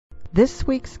This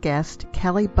week's guest,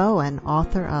 Kelly Bowen,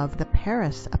 author of The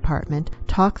Paris Apartment,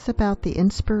 talks about the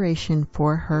inspiration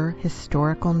for her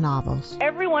historical novels.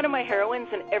 Every one of my heroines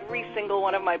and every single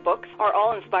one of my books are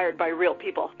all inspired by real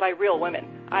people, by real women.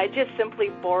 I just simply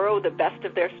borrow the best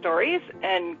of their stories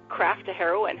and craft a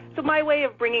heroine. So my way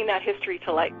of bringing that history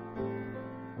to life.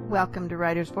 Welcome to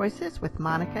Writers' Voices with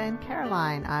Monica and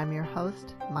Caroline. I'm your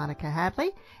host, Monica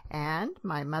Hadley, and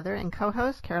my mother and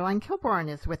co-host, Caroline Kilborn,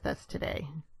 is with us today.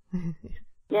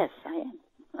 Yes, I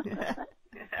am.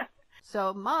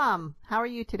 So, Mom, how are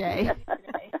you today?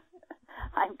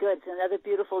 I'm good. It's another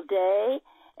beautiful day,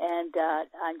 and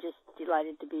I'm just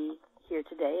delighted to be here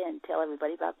today and tell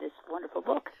everybody about this wonderful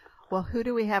book. Well, who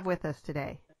do we have with us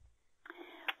today?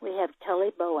 We have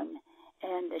Kelly Bowen,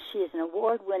 and she is an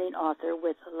award-winning author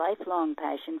with a lifelong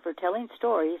passion for telling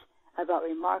stories about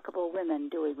remarkable women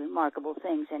doing remarkable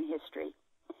things in history.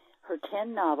 Her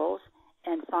 10 novels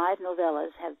and 5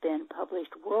 novellas have been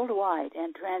published worldwide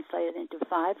and translated into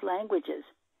 5 languages.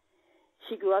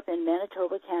 She grew up in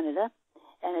Manitoba, Canada,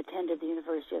 and attended the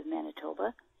University of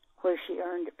Manitoba, where she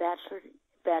earned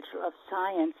Bachelor of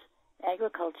Science,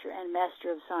 Agriculture, and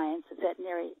Master of Science,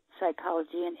 Veterinary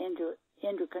Psychology, and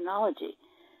Endocrinology.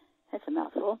 That's a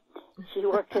mouthful. She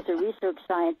worked as a research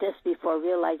scientist before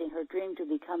realizing her dream to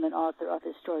become an author of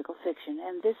historical fiction.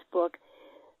 And this book,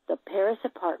 The Paris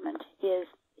Apartment, is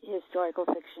historical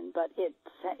fiction, but it's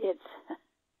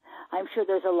I'm sure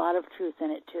there's a lot of truth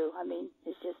in it too. I mean,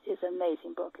 it's an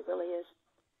amazing book. It really is.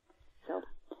 So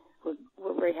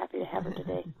we're very happy to have her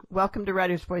today. Welcome to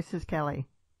Writers' Voices, Kelly.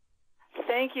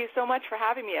 Thank you so much for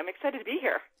having me. I'm excited to be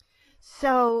here.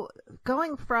 So,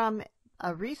 going from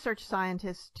a research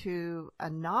scientist to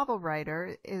a novel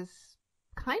writer is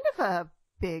kind of a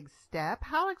big step.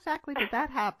 How exactly did that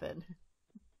happen?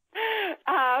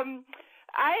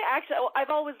 I've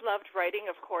always loved writing,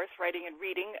 of course, writing and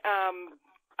reading.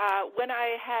 When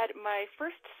I had my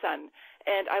first son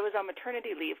and I was on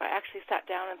maternity leave, I actually sat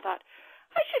down and thought,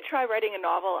 I should try writing a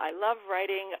novel. I love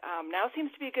writing. Now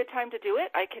seems to be a good time to do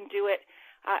it. I can do it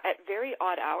at very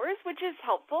odd hours, which is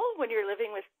helpful when you're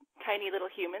living with tiny little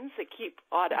humans that keep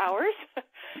odd hours.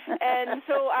 And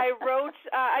so I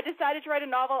decided to write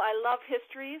a novel. I love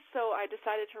history, so I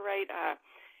decided to write a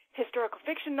historical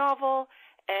fiction novel.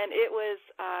 And it was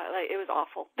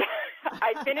awful.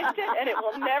 I finished it, and it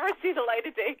will never see the light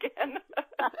of day again.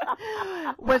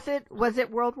 Was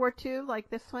it World War II like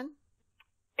this one?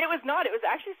 It was not. It was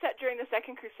actually set during the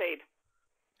Second Crusade.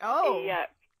 Oh, a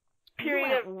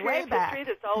period of history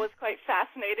that's always quite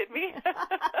fascinated me.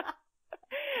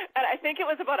 And I think it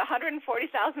was about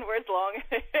 140,000 words long.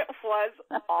 It was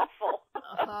awful.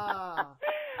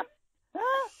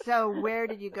 So where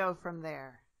did you go from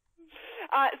there?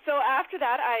 So after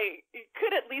that, I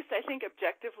could at least, I think,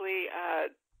 objectively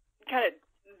kind of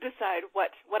decide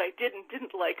what I did and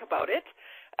didn't like about it.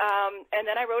 And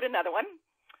then I wrote another one.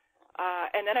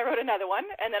 And then I wrote another one.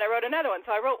 And then I wrote another one.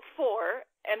 So I wrote 4.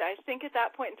 And I think at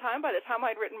that point in time, by the time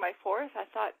I'd written my 4th, I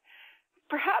thought,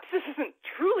 perhaps this isn't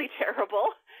truly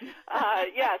terrible.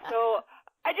 So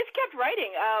I just kept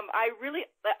writing. I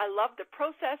loved the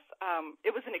process.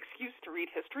 It was an excuse to read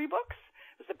history books.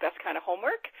 It was the best kind of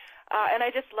homework. And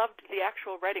I just loved the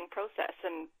actual writing process.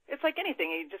 And it's like anything.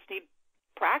 You just need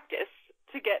practice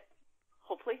to get,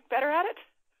 hopefully, better at it.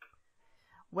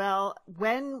 Well,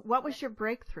 what was your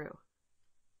breakthrough?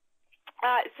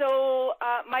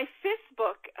 My 5th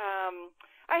book,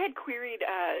 I had queried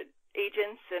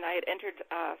agents, and I had entered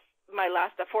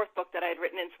the 4th book that I had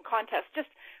written in some contests just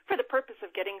for the purpose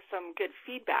of getting some good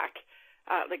feedback.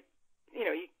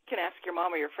 You can ask your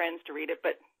mom or your friends to read it,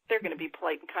 but they're going to be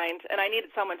polite and kind, and I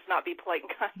needed someone to not be polite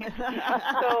and kind.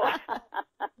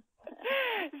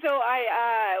 So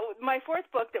my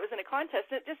 4th book that was in a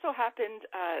contest, it just so happened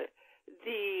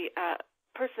the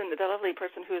lovely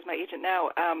person who is my agent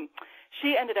now,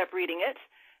 she ended up reading it,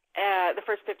 the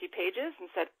first 50 pages, and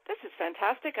said, "This is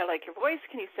fantastic. I like your voice.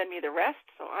 Can you send me the rest?"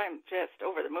 So I'm just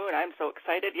over the moon. I'm so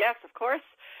excited. Yes, of course.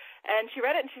 And she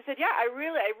read it, and she said, "Yeah, I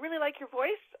really like your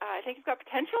voice. I think you've got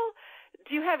potential.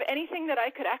 Do you have anything that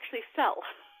I could actually sell?"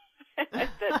 And I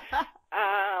said,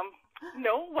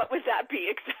 "No, what would that be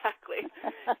exactly?"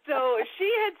 So she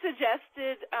had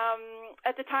suggested,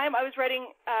 at the time I was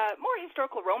writing more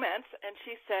historical romance, and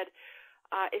she said,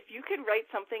 if you could write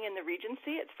something in the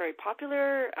Regency, it's very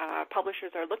popular,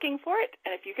 publishers are looking for it,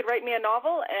 and if you could write me a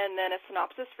novel and then a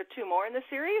synopsis for 2 more in the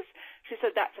series, she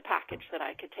said that's a package that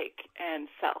I could take and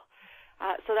sell.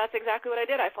 So that's exactly what I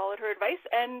did. I followed her advice,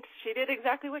 and she did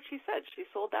exactly what she said. She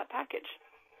sold that package,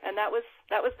 and that was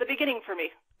the beginning for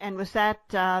me. And was that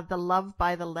the Love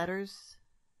by the Letters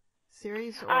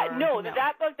series? Or No,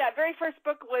 that book, that very first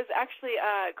book was actually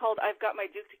called I've Got My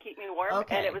Duke to Keep Me Warm,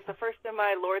 and it was the first in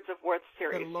my Lords of Worth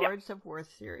series. The Lords of Worth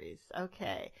series.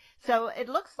 Okay. So it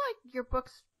looks like your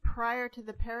books prior to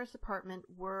the Paris Apartment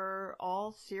were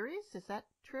all series. Is that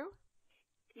true?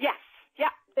 Yes. Yeah.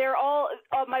 They're all,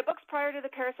 my books prior to the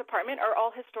Paris Apartment are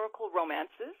all historical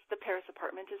romances. The Paris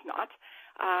Apartment is not.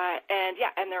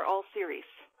 And they're all series.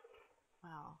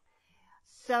 Wow.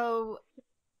 So,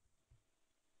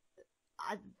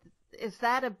 is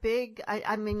that a big,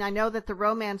 I mean, I know that the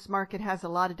romance market has a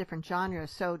lot of different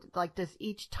genres. So, like, does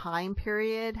each time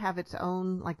period have its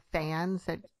own, like, fans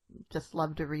that just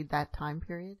love to read that time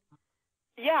period?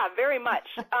 Yeah, very much.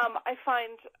 I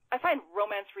find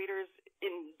romance readers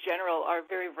in general are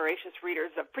very voracious readers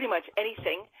of pretty much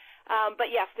anything. But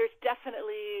yes, there's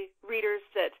definitely readers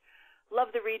that love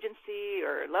the Regency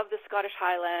or love the Scottish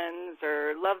Highlands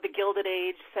or love the Gilded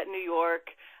Age set in New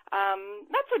York.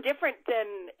 Not so different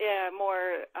than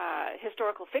more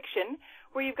historical fiction,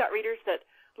 where you've got readers that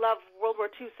love World War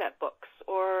II set books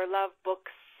or love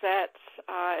books set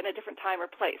in a different time or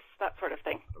place, that sort of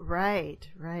thing. Right.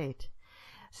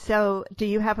 So, do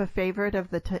you have a favorite of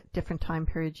the different time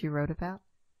periods you wrote about?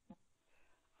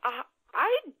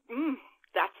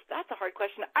 That's a hard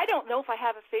question. I don't know if I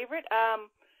have a favorite.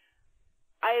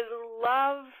 I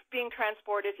love being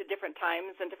transported to different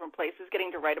times and different places.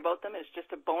 Getting to write about them is just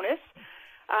a bonus.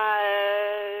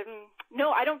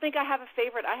 No, I don't think I have a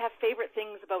favorite. I have favorite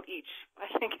things about each, I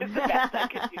think is the best I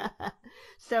could do.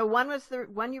 So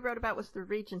one you wrote about was the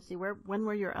Regency. When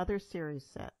were your other series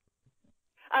set?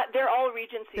 They're all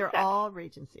Regency. They're all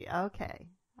Regency. Okay.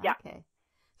 Yeah. Okay.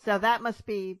 So that must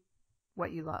be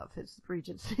what you love is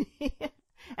Regency.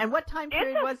 And what time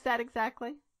period was that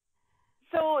exactly?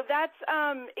 So that's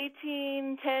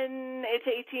 1810 to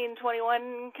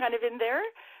 1821, kind of in there,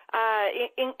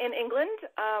 in England.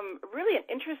 Really an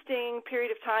interesting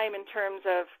period of time in terms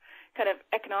of kind of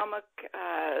economic,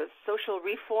 social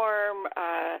reform.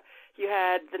 You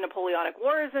had the Napoleonic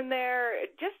Wars in there,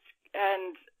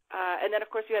 and then of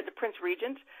course you had the Prince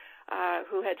Regent,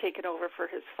 who had taken over for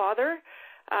his father.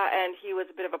 And he was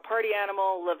a bit of a party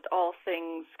animal, loved all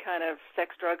things kind of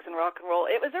sex, drugs, and rock and roll.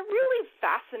 It was a really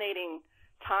fascinating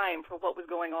time for what was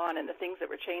going on and the things that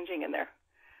were changing in there.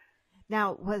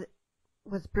 Now,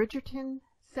 was Bridgerton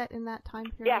set in that time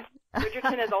period? Yes,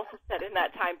 Bridgerton is also set in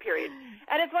that time period.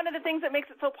 And it's one of the things that makes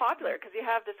it so popular, because you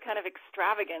have this kind of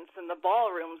extravagance and the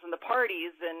ballrooms and the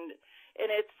parties, and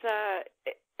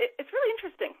it's really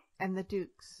interesting. And the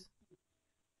Dukes.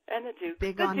 And the Dukes.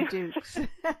 Big on Dukes.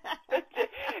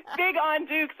 Big on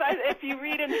Dukes. If you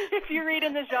read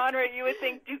in the genre, you would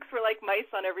think Dukes were like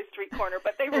mice on every street corner,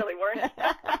 but they really weren't.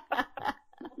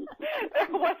 There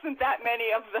wasn't that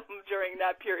many of them during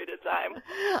that period of time.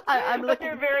 But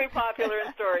they're very popular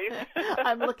in stories.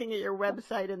 I'm looking at your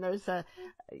website, and there's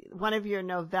one of your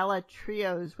novella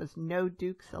trios was No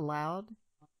Dukes Allowed.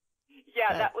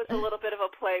 Yeah, that was a little bit of a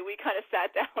play. We kind of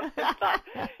sat down and thought.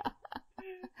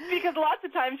 Because lots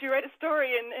of times you write a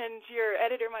story and your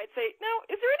editor might say, "No,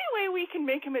 is there any way we can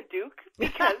make him a duke?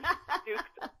 Because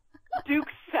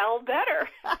dukes sell better."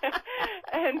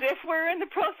 And if we're in the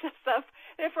process of,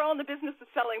 if we're all in the business of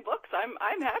selling books,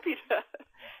 I'm happy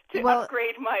to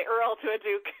upgrade my Earl to a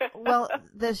duke. Well,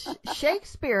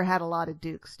 Shakespeare had a lot of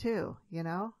dukes too. You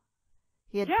know,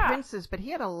 he had princes, but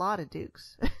he had a lot of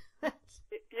dukes.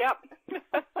 Yep.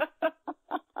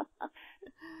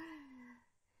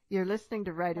 You're listening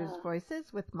to Writers'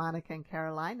 Voices with Monica and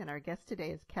Caroline, and our guest today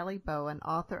is Kelly Bowen,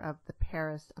 author of The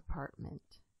Paris Apartment.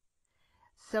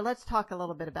 So let's talk a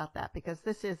little bit about that, because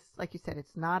this is, like you said,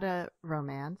 it's not a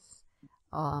romance,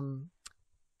 and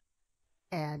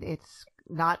it's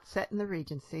not set in the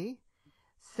Regency.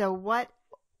 So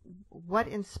what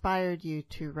inspired you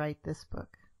to write this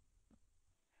book?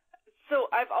 So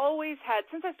I've always had,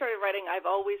 since I started writing, I've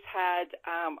always had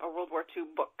a World War II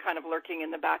book kind of lurking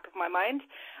in the back of my mind.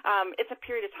 It's a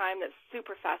period of time that's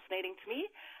super fascinating to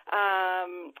me.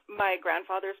 My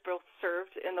grandfathers both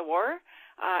served in the war,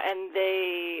 and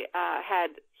they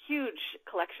had huge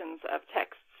collections of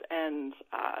texts and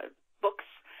books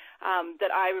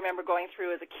that I remember going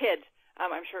through as a kid.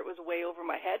 I'm sure it was way over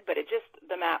my head, but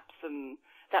the maps and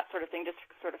that sort of thing just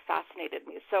sort of fascinated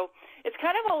me. So it's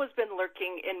kind of always been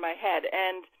lurking in my head.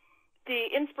 And the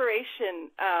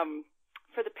inspiration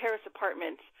for The Paris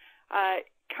Apartment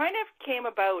kind of came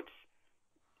about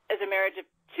as a marriage of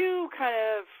two kind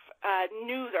of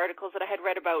news articles that I had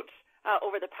read about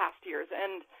over the past years.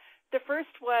 And the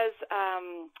first was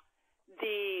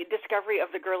the discovery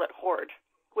of the Gerlet Hoard,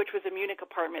 which was a Munich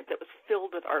apartment that was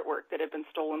filled with artwork that had been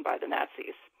stolen by the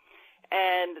Nazis.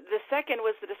 And the second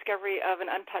was the discovery of an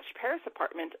untouched Paris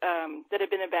apartment that had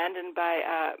been abandoned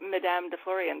by Madame de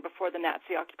Florian before the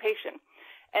Nazi occupation.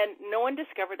 And no one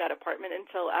discovered that apartment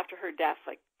until after her death,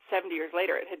 like 70 years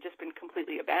later. It had just been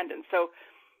completely abandoned. So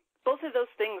both of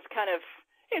those things kind of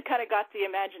got the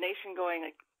imagination going,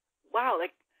 like, wow,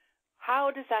 like, how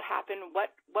does that happen?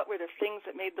 What were the things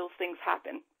that made those things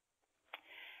happen?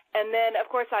 And then, of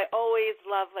course, I always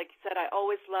love, like you said, I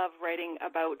always love writing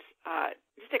about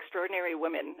just extraordinary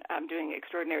women doing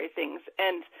extraordinary things.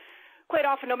 And quite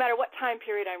often, no matter what time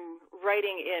period I'm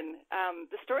writing in,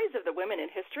 the stories of the women in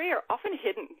history are often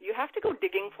hidden. You have to go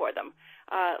digging for them.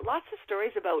 Lots of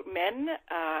stories about men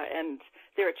and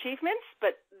their achievements,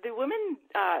 but the women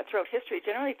throughout history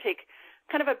generally take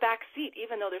kind of a back seat,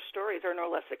 even though their stories are no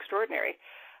less extraordinary.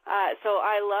 So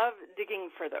I love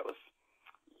digging for those.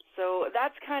 So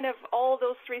that's kind of all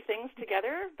those three things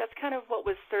together. That's kind of what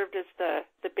was served as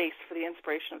the base for the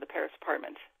inspiration of the Paris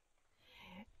apartment.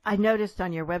 I noticed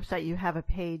on your website you have a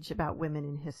page about women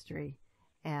in history.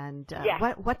 And yeah.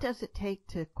 What does it take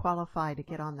to qualify to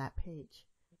get on that page?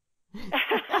 You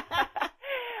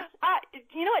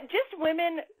know what? Just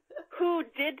women who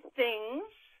did things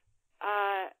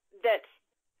that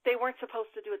they weren't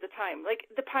supposed to do at the time. Like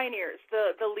the pioneers,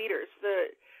 the leaders,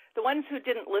 the ones who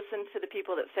didn't listen to the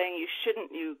people that saying you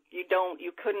shouldn't, you don't,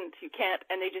 you couldn't, you can't,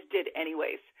 and they just did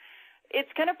anyways.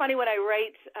 It's kind of funny when I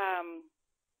write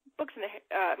books in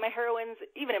my heroines,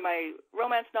 even in my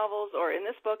romance novels or in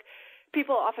this book,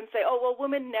 people often say, oh, well,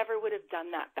 women never would have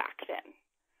done that back then.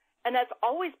 And that's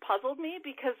always puzzled me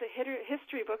because the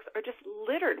history books are just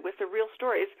littered with the real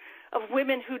stories of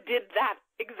women who did that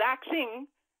exact thing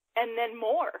and then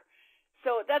more.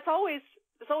 So it's always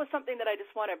something that I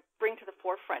just want to bring to the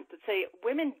forefront, to say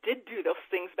women did do those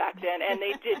things back then, and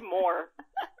they did more.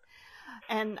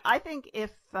 And I think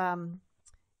if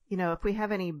we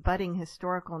have any budding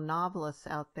historical novelists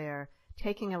out there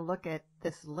taking a look at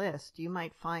this list, you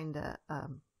might find a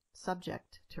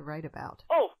subject to write about.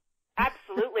 Oh,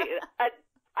 absolutely.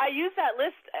 I use that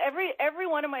list. Every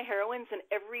one of my heroines in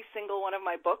every single one of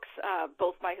my books,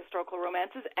 both my historical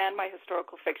romances and my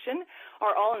historical fiction,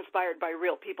 are all inspired by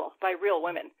real people, by real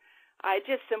women. I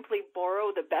just simply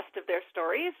borrow the best of their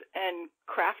stories and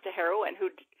craft a heroine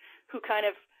who kind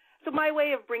of, so my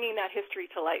way of bringing that history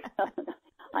to life.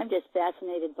 I'm just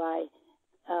fascinated by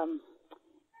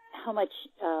how much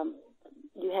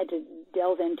you had to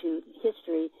delve into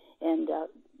history and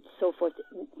so forth.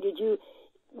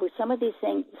 Were some of these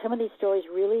stories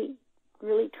really,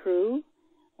 really true,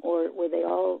 or were they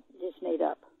all just made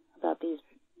up about these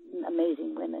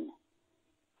amazing women?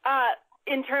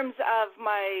 In terms of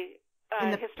my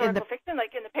historical fiction,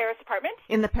 like in the Paris apartment?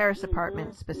 In the Paris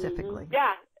apartment specifically.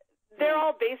 Yeah, they're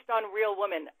all based on real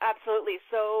women, absolutely.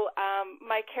 So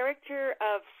my character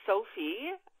of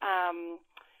Sophie,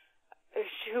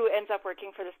 who ends up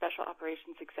working for the Special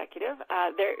Operations Executive,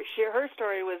 her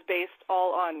story was based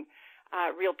all on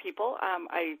real people.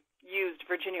 I used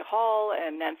Virginia Hall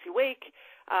and Nancy Wake,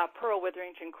 Pearl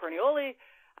Witherington Cornelioli.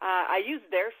 I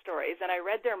used their stories, and I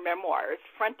read their memoirs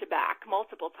front to back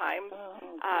multiple times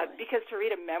because to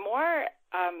read a memoir,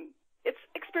 it's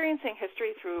experiencing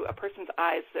history through a person's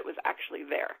eyes that was actually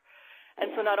there.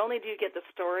 And so not only do you get the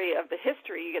story of the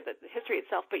history, you get the history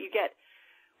itself, but you get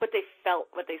what they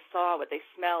felt, what they saw, what they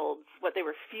smelled, what they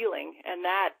were feeling, and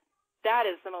that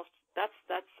is the most.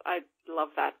 I love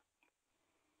that.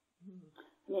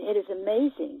 I mean, it is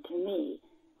amazing to me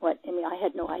I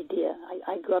had no idea.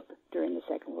 I grew up during the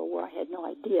Second World War. I had no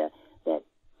idea that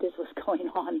this was going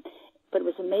on. But it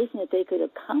was amazing that they could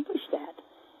accomplish that.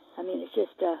 I mean, it's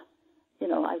just,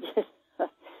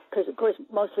 because, of course,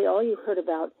 mostly all you heard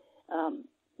about, I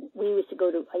used to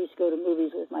go to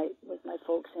movies with my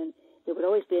folks, and there would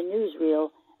always be a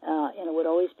newsreel, and it would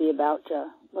always be about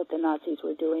what the Nazis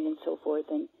were doing and so forth.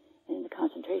 And in the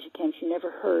concentration camps, you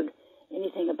never heard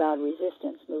anything about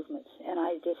resistance movements. And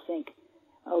I just think,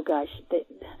 oh gosh, that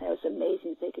was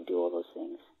amazing that they could do all those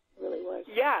things. It really was.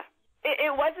 Yeah,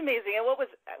 it was amazing. And what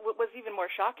was even more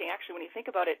shocking, actually, when you think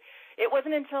about it, it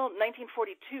wasn't until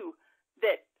 1942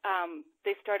 that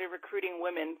they started recruiting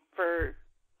women for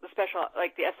the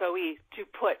SOE to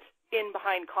put in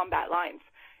behind combat lines.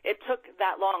 It took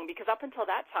that long because up until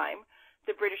that time,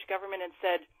 the British government had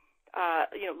said,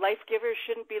 life givers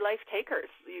shouldn't be life takers.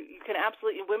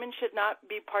 Women should not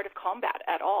be part of combat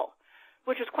at all,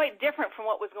 which was quite different from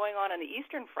what was going on the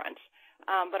Eastern Front.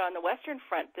 But on the Western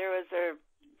Front, there was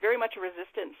very much a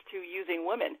resistance to using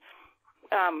women.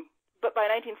 But by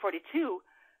 1942,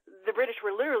 the British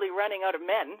were literally running out of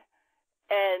men.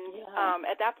 And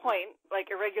at that point, like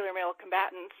irregular male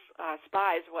combatants,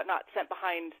 spies, whatnot, sent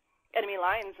behind enemy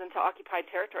lines into occupied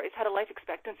territories had a life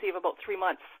expectancy of about 3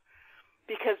 months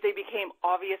because they became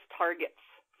obvious targets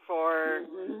for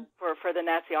the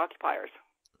Nazi occupiers.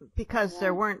 Because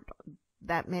there weren't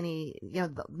that many,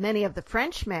 many of the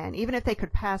Frenchmen, even if they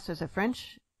could pass as a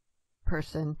French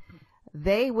person,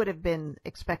 they would have been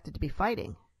expected to be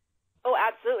fighting. Oh,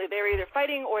 absolutely. They were either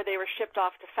fighting or they were shipped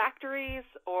off to factories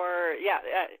or,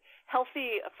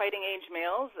 healthy fighting age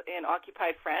males in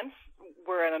occupied France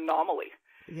were an anomaly.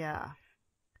 Yeah.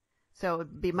 So it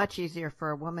would be much easier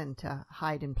for a woman to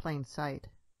hide in plain sight.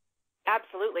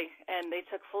 Absolutely, and they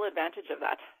took full advantage of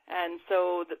that. And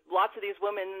so lots of these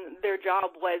women, their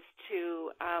job was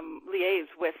to liaise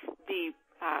with the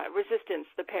resistance,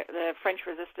 the French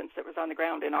resistance that was on the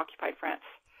ground in occupied France.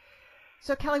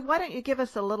 So, Kelly, why don't you give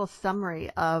us a little summary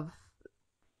of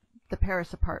the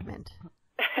Paris apartment?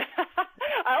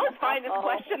 I always find this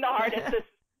question the hardest.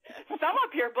 Sum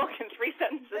up your book in 3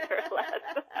 sentences or less.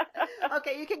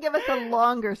 Okay, you can give us a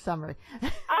longer summary.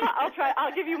 I'll try.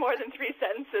 I'll give you more than 3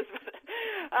 sentences.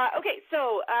 Okay,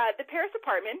 so The Paris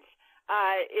Apartment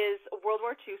is a World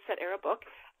War II set-era book.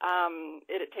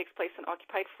 It takes place in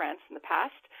occupied France in the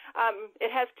past.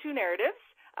 It has 2 narratives,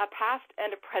 a past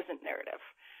and a present narrative.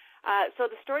 So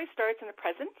the story starts in the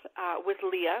present with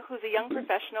Leah, who's a young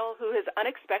professional who has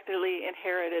unexpectedly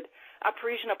inherited a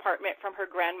Parisian apartment from her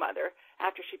grandmother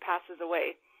after she passes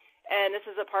away. And this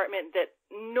is an apartment that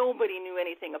nobody knew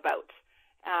anything about.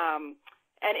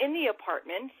 And in the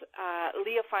apartment,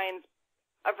 Leah finds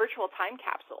a virtual time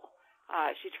capsule.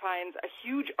 She finds a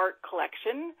huge art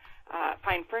collection,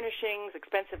 fine furnishings,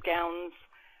 expensive gowns.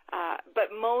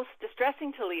 But most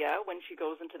distressing to Leah when she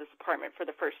goes into this apartment for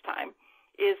the first time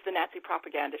is the Nazi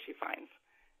propaganda she finds.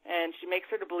 And she makes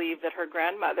her to believe that her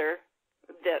grandmother,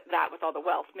 that with all the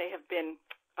wealth, may have been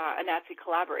a Nazi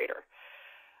collaborator.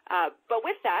 But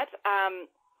with that,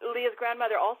 Leah's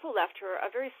grandmother also left her a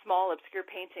very small, obscure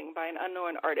painting by an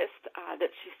unknown artist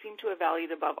that she seemed to have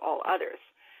valued above all others.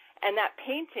 And that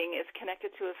painting is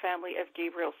connected to a family of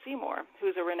Gabriel Seymour,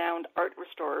 who's a renowned art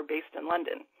restorer based in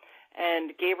London.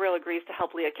 And Gabriel agrees to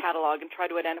help Leah catalog and try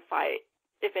to identify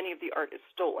if any of the art is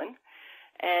stolen.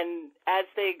 And as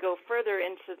they go further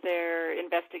into their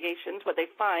investigations, what they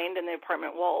find in the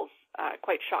apartment walls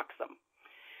quite shocks them.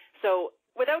 So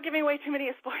without giving away too many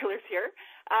spoilers here,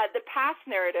 the past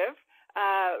narrative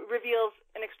reveals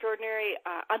an extraordinary,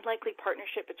 unlikely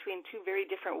partnership between 2 very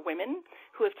different women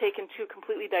who have taken 2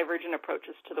 completely divergent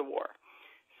approaches to the war.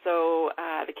 So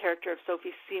the character of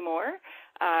Sophie Seymour,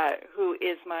 who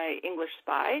is my English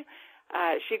spy,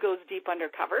 she goes deep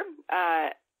undercover.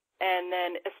 And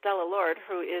then Estella Lord,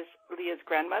 who is Leah's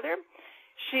grandmother,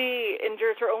 she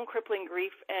endures her own crippling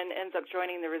grief and ends up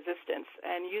joining the resistance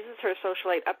and uses her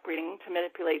socialite upbringing to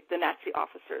manipulate the Nazi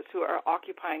officers who are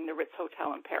occupying the Ritz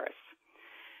Hotel in Paris.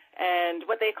 And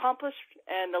what they accomplish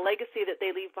and the legacy that they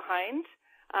leave behind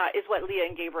is what Leah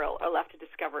and Gabriel are left to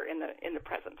discover in the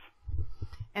present.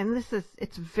 And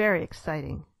it's very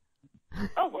exciting.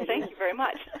 Oh, well, thank you very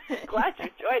much. Glad you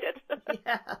enjoyed it.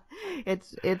 Yeah,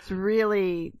 it's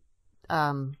really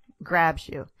grabs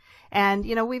you. And,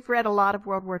 we've read a lot of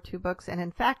World War II books, and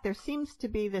in fact, there seems to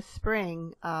be this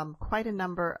spring quite a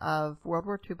number of World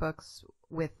War II books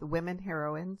with women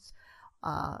heroines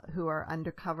who are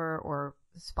undercover or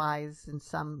spies in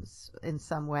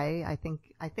some way. I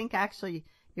think actually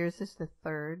yours is the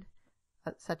 3rd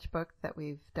such book that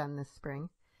we've done this spring.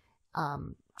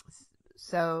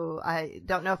 So I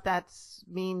don't know if that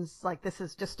means like this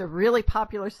is just a really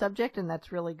popular subject and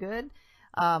that's really good.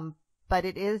 But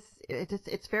it is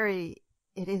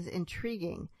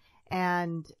intriguing,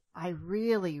 and I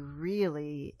really,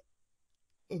 really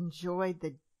enjoyed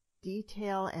the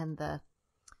detail and the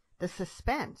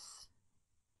suspense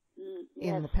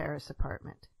in the Paris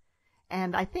apartment.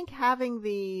 And I think having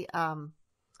the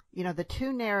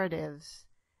 2 narratives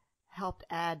helped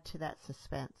add to that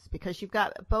suspense, because you've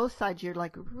got both sides. You're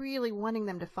like really wanting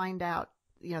them to find out,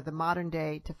 the modern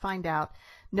day, to find out,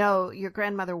 no, your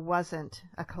grandmother wasn't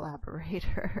a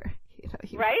collaborator.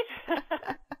 Right?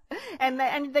 and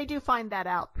they do find that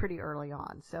out pretty early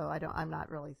on. So I'm not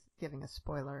really giving a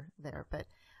spoiler there, but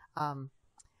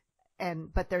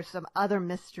there's some other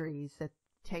mysteries that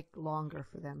take longer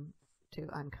for them to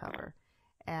uncover.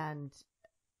 And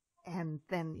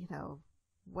then,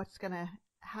 what's going to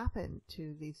happen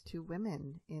to these 2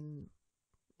 women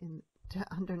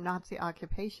under Nazi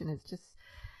occupation is just,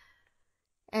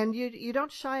 and you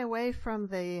don't shy away from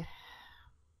the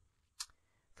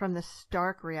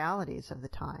stark realities of the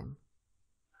time.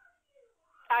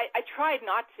 I tried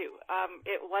not to.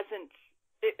 It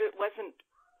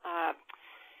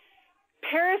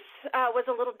Paris was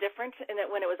a little different in that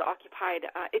when it was occupied,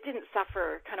 it didn't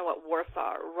suffer kind of what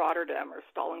Warsaw or Rotterdam or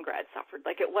Stalingrad suffered.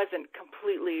 Like, it wasn't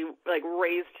completely, like,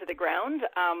 razed to the ground.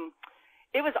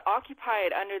 It was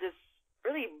occupied under this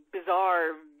really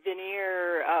bizarre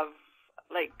veneer of,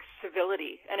 like,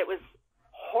 civility, and it was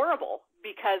horrible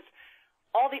because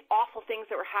all the awful things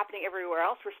that were happening everywhere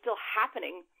else were still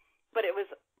happening, but it was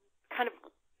kind of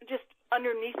just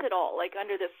underneath it all, like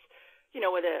under this,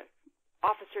 where the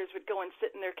officers would go and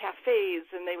sit in their cafes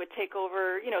and they would take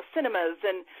over, cinemas,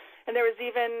 and there was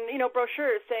even,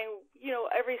 brochures saying,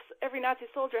 every Nazi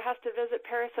soldier has to visit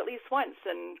Paris at least once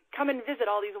and come and visit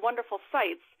all these wonderful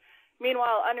sites.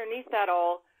 Meanwhile, underneath that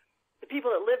all, the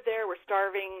people that lived there were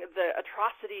starving. The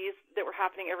atrocities that were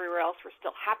happening everywhere else were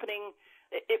still happening.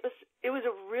 It was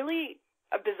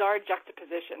a bizarre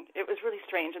juxtaposition. It was really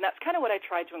strange, and that's kind of what I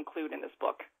tried to include in this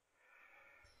book.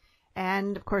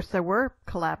 And, of course, there were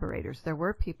collaborators. There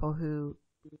were people who...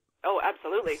 Oh,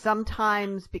 absolutely.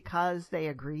 Sometimes because they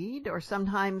agreed, or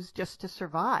sometimes just to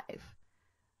survive.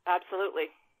 Absolutely.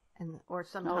 Or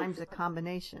sometimes a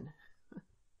combination.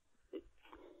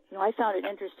 I found it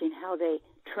interesting how they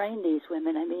trained these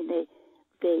women. I mean,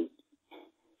 they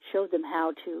showed them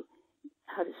how to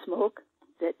smoke,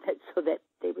 so that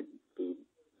they would be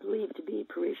believed to be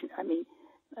Parisian. I mean,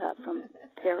 from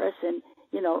Paris, and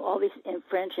all these in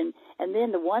French, and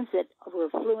then the ones that were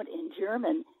fluent in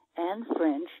German and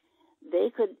French,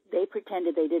 they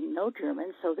pretended they didn't know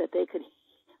German so that they could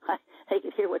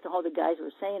hear what all the guys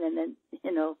were saying, and then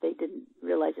they didn't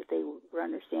realize that they were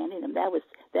understanding them. That was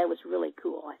really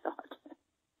cool, I thought.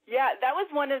 Yeah, that was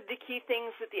one of the key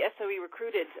things that the SOE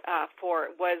recruited for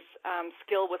was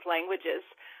skill with languages,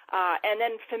 and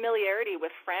then familiarity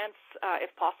with France,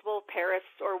 if possible, Paris,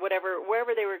 or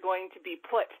wherever they were going to be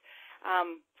put.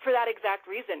 For that exact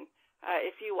reason,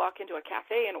 if you walk into a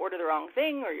cafe and order the wrong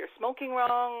thing, or you're smoking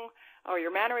wrong, or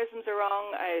your mannerisms are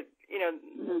wrong,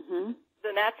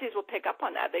 the Nazis will pick up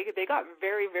on that. They got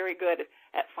very, very good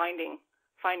at finding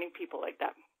people like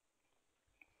that.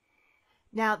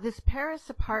 Now, this Paris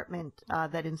apartment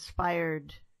that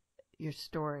inspired your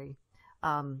story,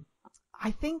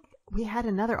 I think we had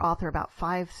another author about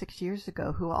 5-6 years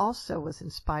ago who also was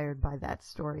inspired by that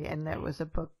story, and there was a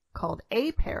book called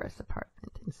A Paris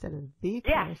Apartment instead of The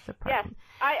Paris Apartment.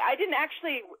 Yes, I didn't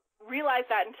actually realize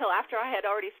that until after I had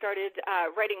already started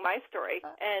writing my story,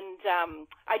 and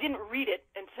I didn't read it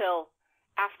until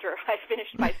after I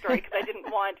finished my story because I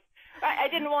didn't want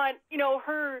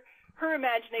her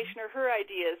imagination or her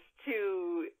ideas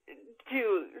to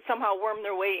somehow worm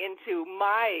their way into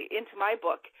my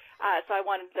book. So I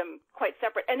wanted them quite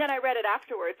separate. And then I read it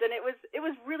afterwards, and it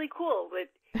was really cool that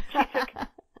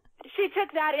she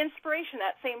took that inspiration,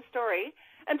 that same story,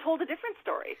 and told a different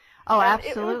story. Oh,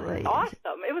 absolutely. It was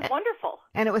awesome. It was wonderful.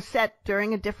 And it was set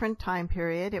during a different time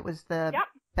period. It was the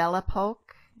Belle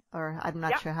Epoque, or I'm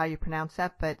not sure how you pronounce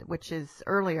that, but which is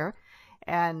earlier.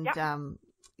 And so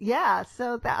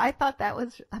I thought that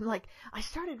was, I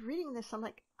started reading this. I'm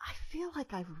like, I feel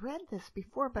like I've read this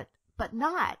before, but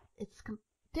not. It's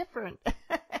different. It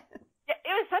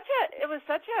was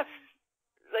such a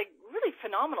really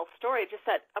phenomenal story. Just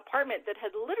that apartment that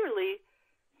had literally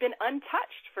been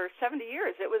untouched for 70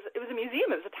 years. It was a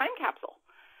museum. It was a time capsule.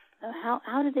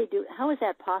 How did they do? How is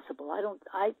that possible? That's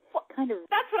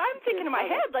what I'm thinking in my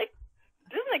head. Like,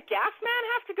 doesn't a gas man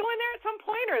have to go in there at some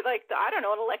point, or I don't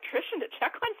know, an electrician to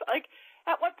check on?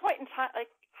 At what point in time?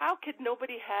 How could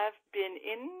nobody have been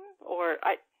in?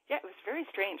 It was very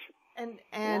strange.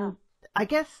 And I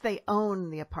guess they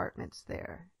own the apartments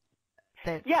there.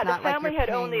 The family had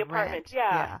owned the apartment.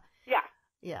 Yeah.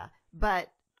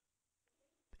 But,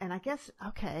 and I guess,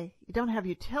 you don't have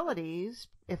utilities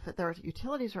if their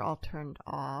utilities are all turned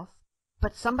off,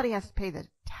 but somebody has to pay the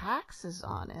taxes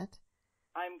on it.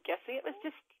 I'm guessing it was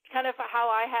just kind of how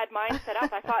I had mine set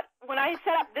up. I thought, when I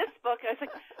set up this book, I was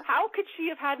like, how could she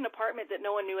have had an apartment that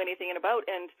no one knew anything about?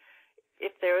 And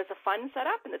if there was a fund set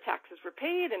up and the taxes were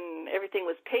paid and everything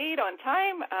was paid on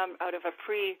time out of a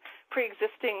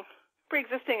pre-existing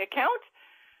account,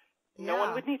 no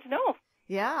one would need to know.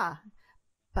 Yeah.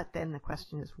 But then the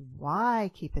question is,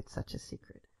 why keep it such a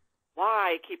secret?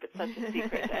 Why keep it such a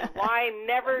secret? And why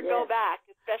never go back,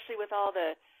 especially with all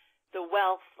the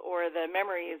wealth or the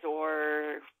memories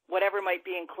or whatever might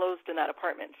be enclosed in that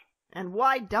apartment? And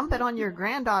why dump it on your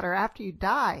granddaughter after you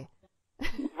die?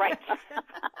 Right.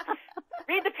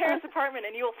 Read The Paris Apartment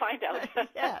and you'll find out.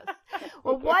 Yes.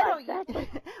 Well, why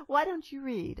don't you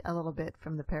read a little bit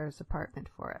from The Paris Apartment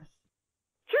for us?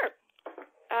 Sure.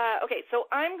 Okay, so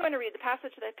I'm going to read the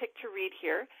passage that I picked to read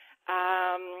here.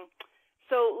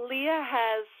 So Leah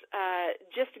has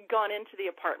just gone into the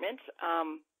apartment.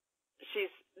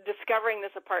 She's discovering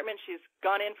this apartment. She's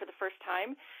gone in for the first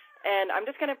time. And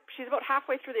she's about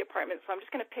halfway through the apartment, so I'm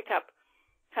just going to pick up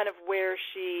kind of where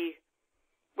she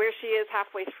is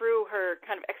halfway through her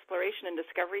kind of exploration and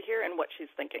discovery here and what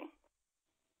she's thinking.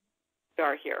 We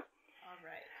are here. All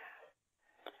right.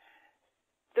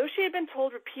 Though she had been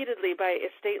told repeatedly by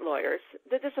estate lawyers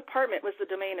that this apartment was the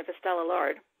domain of Estelle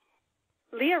Allard,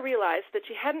 Leah realized that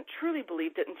she hadn't truly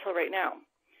believed it until right now.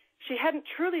 She hadn't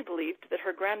truly believed that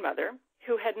her grandmother,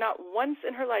 who had not once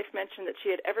in her life mentioned that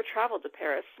she had ever traveled to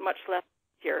Paris, much less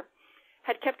here,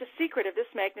 had kept a secret of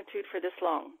this magnitude for this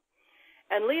long.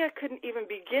 And Leah couldn't even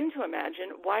begin to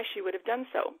imagine why she would have done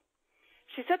so.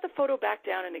 She set the photo back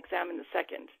down and examined the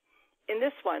second. In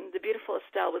this one, the beautiful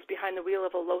Estelle was behind the wheel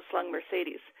of a low-slung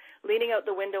Mercedes, leaning out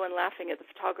the window and laughing at the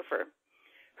photographer.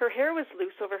 Her hair was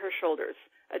loose over her shoulders,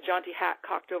 a jaunty hat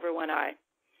cocked over one eye.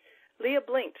 Leah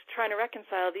blinked, trying to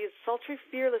reconcile these sultry,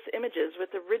 fearless images with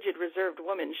the rigid, reserved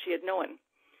woman she had known.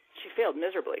 She failed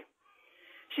miserably.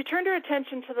 She turned her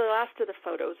attention to the last of the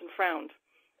photos and frowned.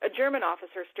 A German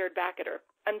officer stared back at her,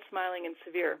 unsmiling and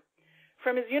severe.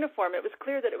 From his uniform, it was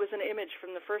clear that it was an image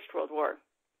from the First World War.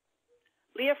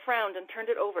 Leah frowned and turned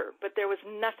it over, but there was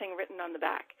nothing written on the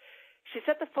back. She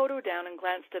set the photo down and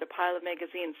glanced at a pile of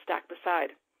magazines stacked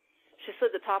beside. She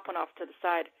slid the top one off to the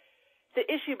side. The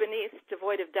issue beneath,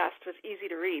 devoid of dust, was easy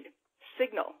to read.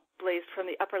 Signal blazed from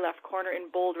the upper left corner in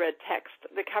bold red text,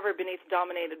 the cover beneath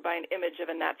dominated by an image of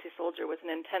a Nazi soldier with an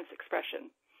intense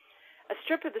expression. A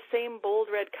strip of the same bold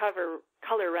red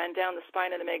color ran down the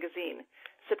spine of the magazine.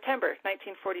 September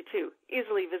 1942,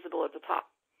 easily visible at the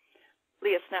top.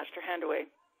 Leah snatched her hand away.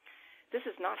 "This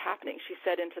is not happening," she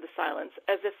said into the silence,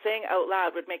 as if saying out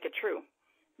loud would make it true,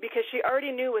 because she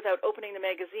already knew without opening the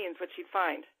magazines what she'd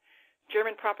find.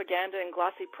 German propaganda and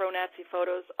glossy pro-Nazi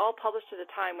photos, all published at a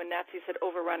time when Nazis had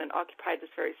overrun and occupied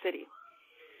this very city.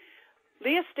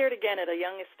 Leah stared again at a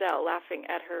young Estelle laughing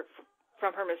at her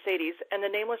from her Mercedes and the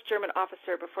nameless German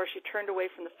officer before she turned away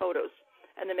from the photos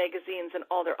and the magazines and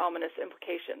all their ominous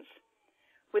implications.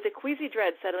 With a queasy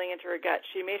dread settling into her gut,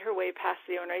 she made her way past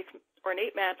the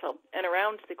ornate mantel and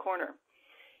around the corner.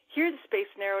 Here the space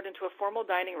narrowed into a formal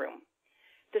dining room.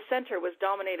 The center was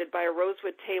dominated by a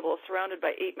rosewood table surrounded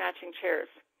by 8 matching chairs.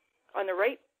 On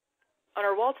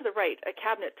her wall to the right, a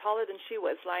cabinet taller than she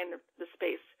was lined the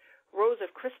space, rows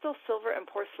of crystal, silver, and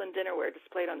porcelain dinnerware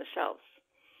displayed on the shelves.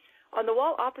 On the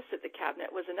wall opposite the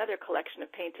cabinet was another collection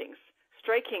of paintings,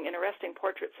 striking and arresting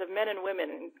portraits of men and women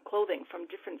in clothing from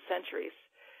different centuries.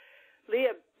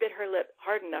 Leah bit her lip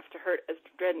hard enough to hurt as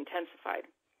dread intensified.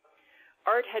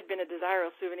 Art had been a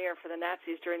desirable souvenir for the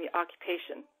Nazis during the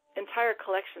occupation. Entire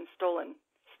collection stolen.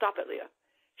 Stop it, Leah.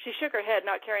 She shook her head,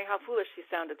 not caring how foolish she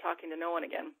sounded, talking to no one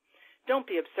again. Don't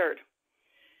be absurd.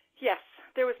 Yes,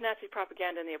 there was Nazi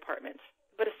propaganda in the apartment,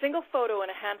 but a single photo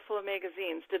and a handful of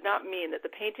magazines did not mean that the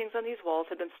paintings on these walls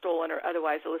had been stolen or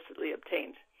otherwise illicitly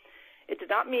obtained. It did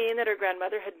not mean that her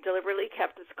grandmother had deliberately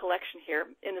kept this collection here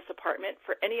in this apartment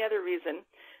for any other reason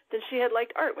than she had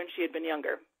liked art when she had been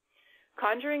younger.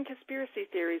 Conjuring conspiracy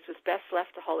theories was best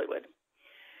left to Hollywood.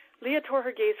 Leah tore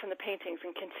her gaze from the paintings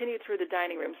and continued through the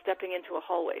dining room, stepping into a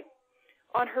hallway.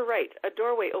 On her right, a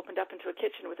doorway opened up into a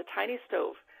kitchen with a tiny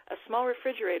stove, a small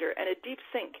refrigerator, and a deep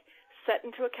sink set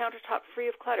into a countertop free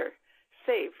of clutter,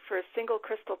 save for a single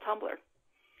crystal tumbler.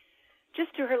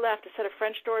 Just to her left, a set of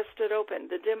French doors stood open,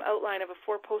 the dim outline of a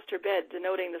 4-poster bed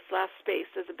denoting this last space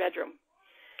as a bedroom.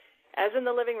 As in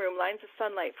the living room, lines of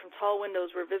sunlight from tall windows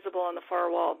were visible on the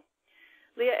far wall.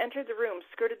 Leah entered the room,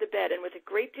 skirted the bed, and with a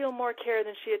great deal more care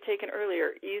than she had taken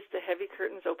earlier, eased the heavy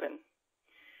curtains open.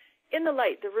 In the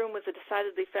light, the room was a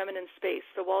decidedly feminine space,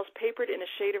 the walls papered in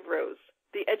a shade of rose,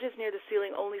 the edges near the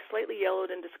ceiling only slightly yellowed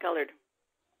and discolored.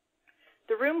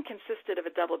 The room consisted of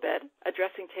a double bed, a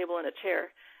dressing table and a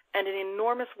chair, and an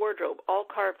enormous wardrobe, all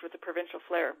carved with a provincial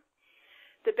flair.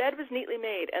 The bed was neatly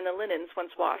made, and the linens,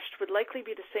 once washed, would likely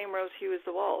be the same rose hue as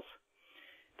the walls.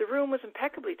 The room was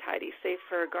impeccably tidy, save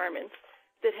for a garment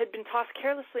that had been tossed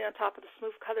carelessly on top of the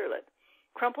smooth coverlet,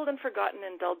 crumpled and forgotten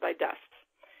and dulled by dust.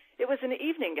 It was an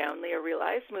evening gown, Leah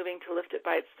realized, moving to lift it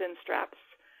by its thin straps,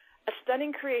 a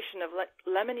stunning creation of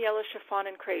lemon-yellow chiffon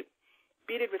and crepe,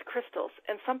 beaded with crystals,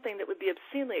 and something that would be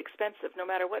obscenely expensive no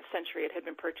matter what century it had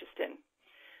been purchased in.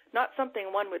 Not something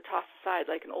one would toss aside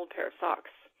like an old pair of socks.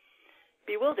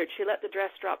 Bewildered, she let the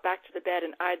dress drop back to the bed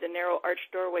and eyed the narrow arched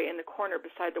doorway in the corner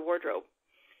beside the wardrobe.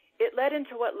 It led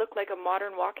into what looked like a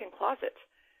modern walk-in closet.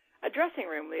 A dressing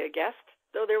room, Leah guessed,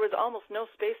 though there was almost no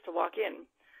space to walk in.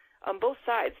 On both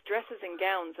sides, dresses and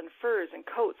gowns and furs and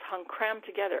coats hung crammed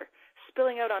together,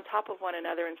 spilling out on top of one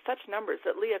another in such numbers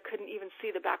that Leah couldn't even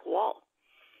see the back wall.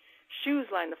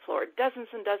 Shoes lined the floor, dozens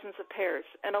and dozens of pairs,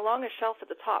 and along a shelf at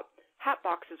the top, hat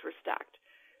boxes were stacked.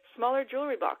 Smaller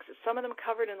jewelry boxes, some of them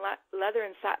covered in leather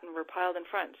and satin, were piled in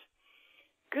front.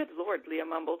 Good Lord, Leah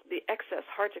mumbled, the excess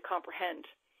hard to comprehend.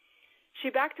 She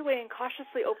backed away and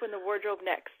cautiously opened the wardrobe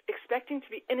next, expecting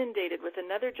to be inundated with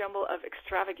another jumble of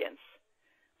extravagance.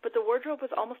 But the wardrobe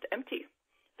was almost empty,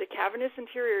 the cavernous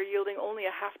interior yielding only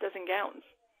a half-dozen gowns.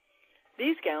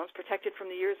 These gowns, protected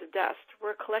from the years of dust,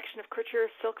 were a collection of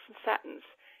couture silks and satins,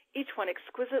 each one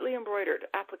exquisitely embroidered,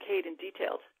 appliqued, and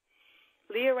detailed.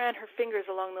 Leah ran her fingers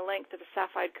along the length of a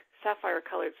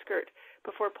sapphire-colored skirt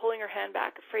before pulling her hand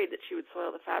back, afraid that she would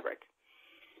soil the fabric.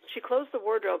 She closed the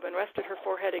wardrobe and rested her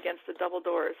forehead against the double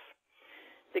doors.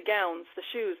 The gowns, the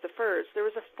shoes, the furs, there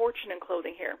was a fortune in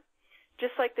clothing here,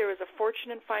 just like there was a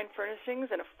fortune in fine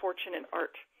furnishings and a fortune in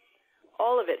art.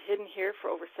 All of it hidden here for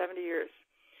over 70 years.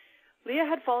 Leah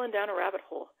had fallen down a rabbit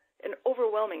hole, an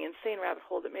overwhelming, insane rabbit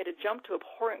hole that made a jump to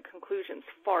abhorrent conclusions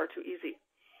far too easy.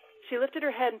 She lifted her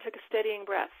head and took a steadying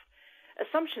breath.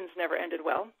 Assumptions never ended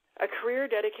well. A career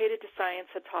dedicated to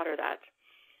science had taught her that.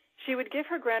 She would give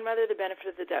her grandmother the benefit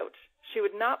of the doubt. She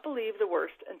would not believe the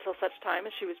worst until such time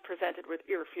as she was presented with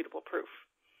irrefutable proof.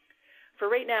 For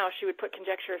right now, she would put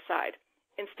conjecture aside.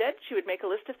 Instead, she would make a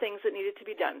list of things that needed to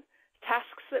be done,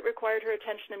 tasks that required her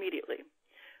attention immediately.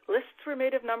 Lists were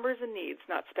made of numbers and needs,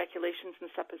 not speculations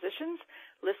and suppositions.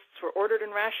 Lists were ordered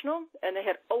and rational, and they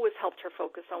had always helped her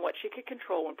focus on what she could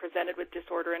control when presented with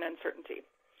disorder and uncertainty.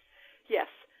 Yes,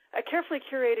 a carefully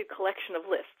curated collection of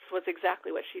lists was exactly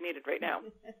what she needed right now.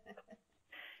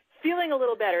 Feeling a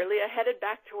little better, Leah headed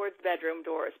back towards the bedroom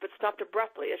doors, but stopped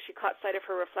abruptly as she caught sight of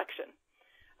her reflection.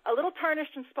 A little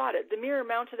tarnished and spotted, the mirror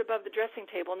mounted above the dressing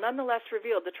table nonetheless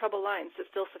revealed the troubled lines that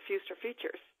still suffused her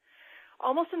features.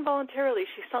 Almost involuntarily,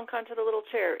 she sunk onto the little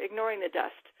chair, ignoring the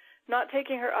dust, not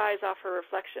taking her eyes off her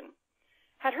reflection.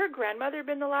 Had her grandmother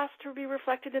been the last to be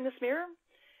reflected in this mirror?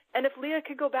 And if Leah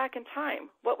could go back in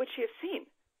time, what would she have seen?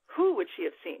 Who would she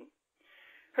have seen?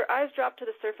 Her eyes dropped to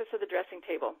the surface of the dressing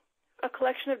table. A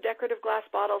collection of decorative glass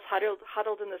bottles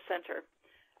huddled in the center.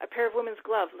 A pair of women's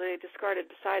gloves lay discarded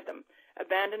beside them,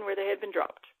 abandoned where they had been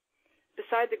dropped.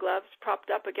 Beside the gloves, propped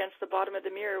up against the bottom of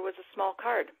the mirror, was a small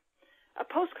card. A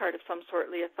postcard of some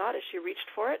sort, Leah thought as she reached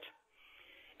for it.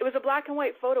 It was a black and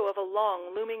white photo of a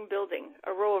long, looming building,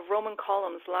 a row of Roman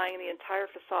columns lying the entire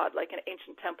facade like an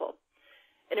ancient temple.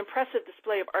 An impressive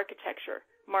display of architecture,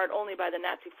 marred only by the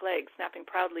Nazi flag snapping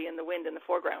proudly in the wind in the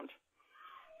foreground.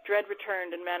 Dread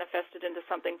returned and manifested into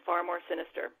something far more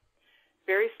sinister.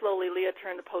 Very slowly, Leah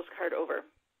turned the postcard over.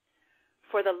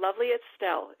 For the lovely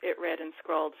Estelle, it read in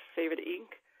scrawled, faded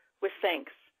ink, with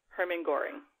thanks, Hermann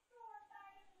Göring.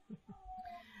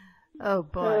 Oh,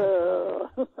 boy.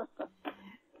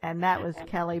 And that was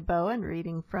Kelly Bowen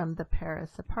reading from The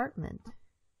Paris Apartment.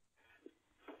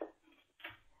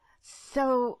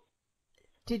 So,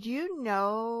 did you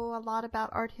know a lot about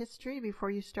art history before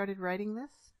you started writing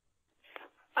this?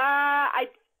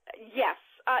 Yes,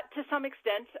 to some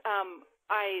extent.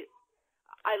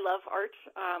 I love art.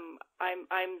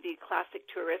 I'm the classic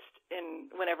tourist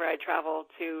whenever I travel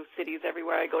to cities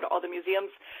everywhere. I go to all the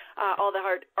museums, all the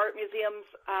art museums.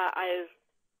 I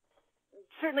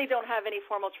certainly don't have any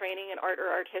formal training in art or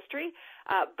art history,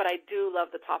 but I do love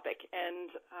the topic and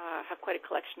have quite a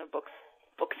collection of books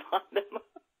on them.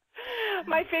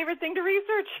 My favorite thing to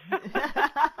research.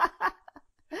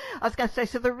 I was going to say,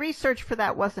 so the research for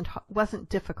that wasn't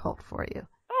difficult for you.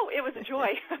 Oh, it was a joy.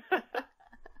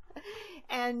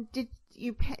 And did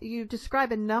you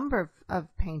describe a number of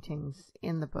paintings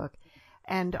in the book,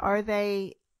 and are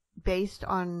they based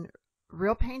on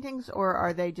real paintings, or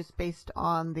are they just based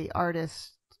on the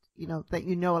artist, that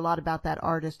you know a lot about that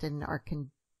artist and are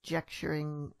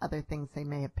conjecturing other things they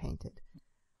may have painted?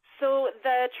 So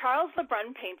the Charles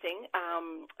Lebrun painting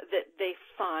that they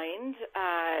find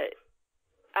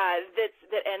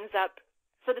that ends up.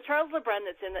 So the Charles Lebrun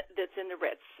that's in the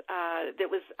Ritz that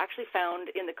was actually found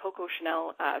in the Coco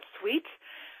Chanel suite.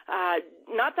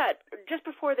 Not that just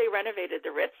before they renovated the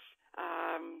Ritz.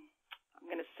 I'm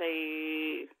going to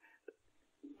say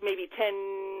maybe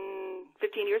 10,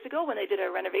 15 years ago when they did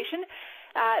a renovation.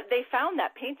 They found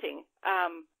that painting,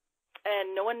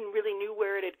 and no one really knew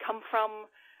where it had come from.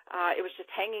 It was just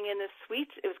hanging in this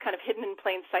suite. It was kind of hidden in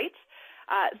plain sight.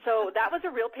 So that was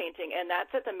a real painting, and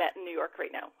that's at the Met in New York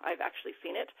right now. I've actually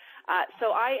seen it.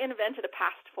 So I invented a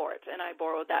past for it, and I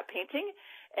borrowed that painting,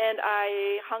 and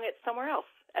I hung it somewhere else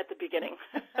at the beginning.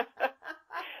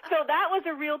 So that was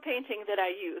a real painting that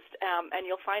I used, and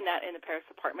you'll find that in the Paris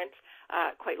Apartment,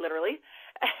 quite literally.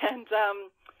 And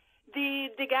The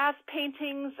Degas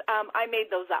paintings, I made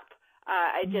those up.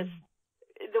 I just,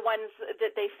 the ones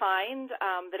that they find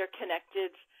that are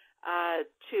connected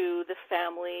to the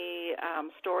family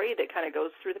story that kind of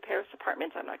goes through the Paris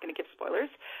apartment. I'm not going to give spoilers.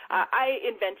 I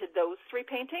invented those 3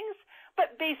 paintings,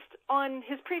 but based on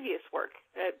his previous work,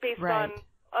 based right.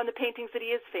 on the paintings that he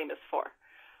is famous for.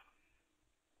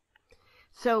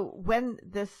 So when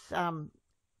this,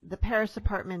 the Paris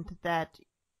apartment that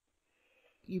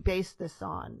you based this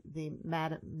on, the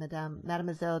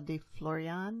Mademoiselle de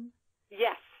Florian?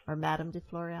 Yes. Or Madame de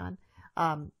Florian.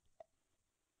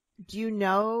 Do you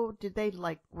know,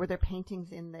 were there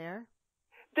paintings in there?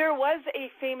 There was a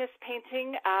famous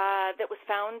painting that was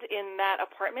found in that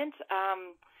apartment.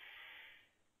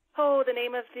 The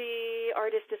name of the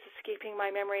artist is escaping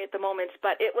my memory at the moment,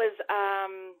 but it was,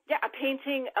 a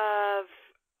painting of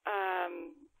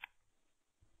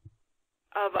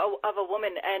a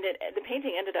woman, and the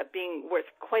painting ended up being worth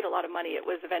quite a lot of money. It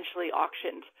was eventually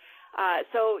auctioned.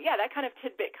 That kind of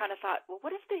tidbit kind of thought, well,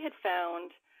 what if they had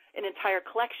found an entire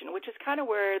collection, which is kind of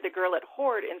where the Girl at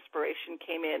Hoard inspiration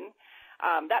came in.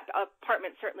 That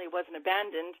apartment certainly wasn't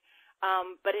abandoned,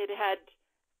 but it had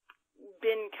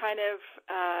been kind of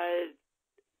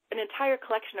an entire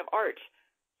collection of art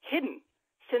hidden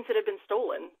since it had been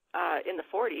stolen in the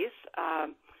 40s.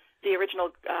 The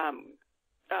original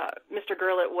Mr.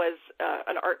 Gurlitt was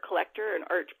an art collector, an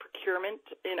art procurement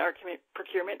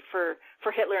for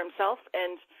Hitler himself,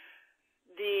 and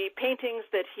the paintings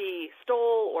that he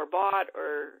stole or bought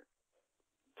or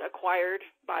acquired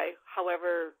by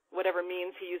whatever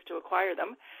means he used to acquire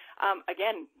them.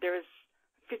 Again, there's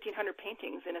 1,500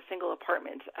 paintings in a single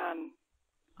apartment.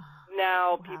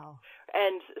 Now, wow.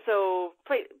 And so,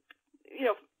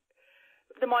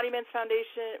 the Monuments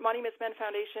Men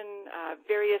Foundation,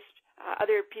 various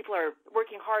other people are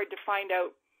working hard to find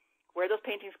out where those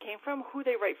paintings came from, who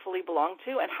they rightfully belong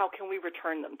to, and how can we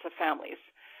return them to families.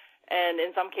 And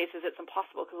in some cases, it's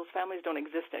impossible because those families don't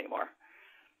exist anymore.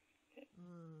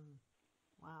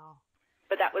 Wow.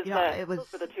 But that was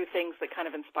those were the 2 things that kind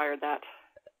of inspired that.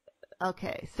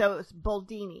 Okay, so it was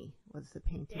Boldini was the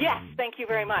painting. Yes, thank you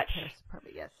very much.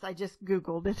 Yes, I just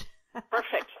Googled it.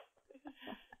 Perfect.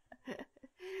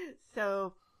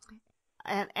 So,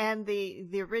 and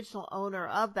the original owner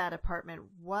of that apartment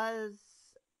was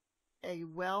a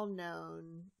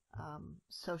well-known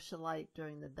socialite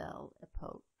during the Belle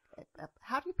Epoque.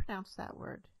 How do you pronounce that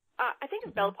word? I think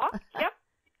it's Belle Epoque. Yep.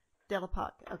 Belle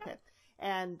Epoque. Okay.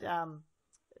 And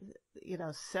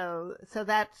so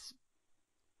that's.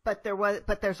 But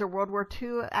there's a World War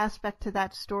II aspect to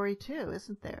that story too,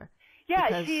 isn't there?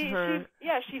 Yeah, she fled.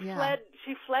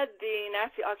 She fled the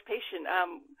Nazi occupation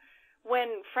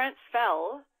when France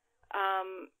fell,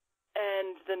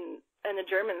 and the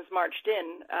Germans marched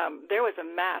in. There was a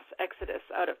mass exodus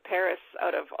out of Paris,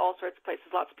 out of all sorts of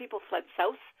places. Lots of people fled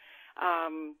south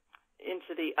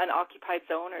into the unoccupied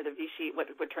zone, or the Vichy, what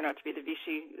would turn out to be the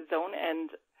Vichy zone, and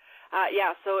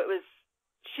so it was.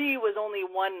 She was only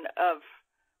one of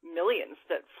millions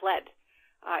that fled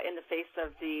in the face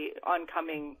of the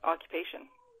oncoming occupation.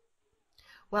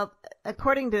 Well,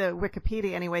 according to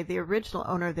Wikipedia, anyway, the original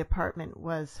owner of the apartment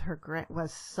was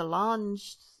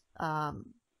Solange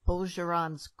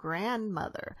Beaugeron's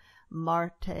grandmother,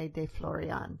 Marthe de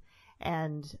Florian,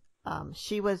 and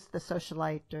she was the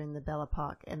socialite during the Belle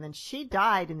Epoque, and then she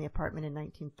died in the apartment in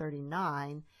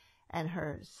 1939, and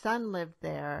her son lived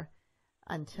there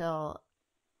until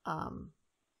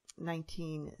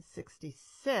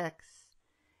 1966,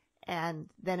 and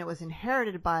then it was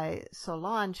inherited by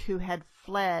Solange, who had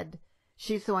fled.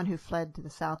 She's the one who fled to the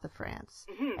south of France,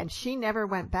 and she never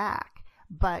went back,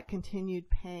 but continued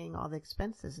paying all the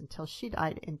expenses until she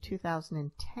died in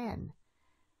 2010.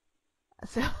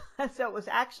 So it was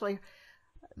actually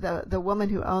the woman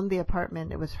who owned the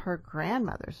apartment. It was her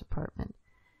grandmother's apartment.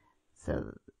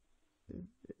 So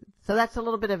that's a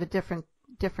little bit of a different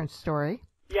story.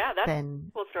 Yeah, that's a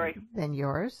cool story than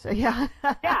yours. Yeah.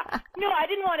 Yeah. No, I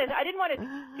didn't want to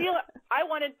feel. I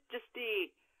wanted just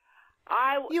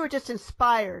You were just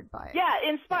inspired by it. Yeah,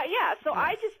 inspired. Yeah. So yes.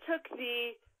 I just took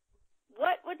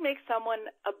what would make someone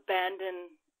abandon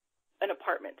an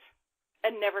apartment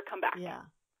and never come back. Yeah.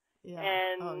 Yeah.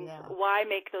 And why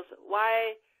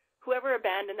whoever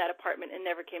abandoned that apartment and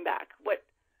never came back? What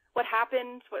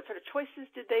happened? What sort of choices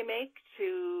did they make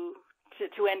to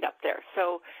end up there?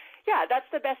 So. Yeah, that's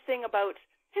the best thing about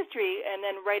history, and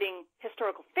then writing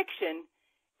historical fiction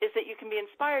is that you can be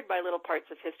inspired by little parts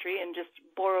of history and just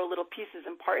borrow little pieces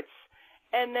and parts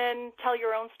and then tell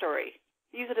your own story.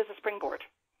 Use it as a springboard.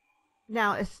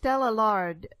 Now, Estelle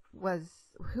Allard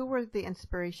who were the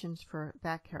inspirations for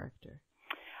that character?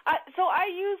 So I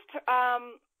used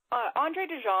Andre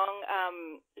de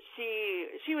Jong.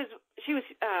 She was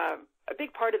a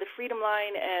big part of the Freedom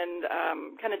Line and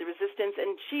kind of the resistance,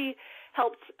 and she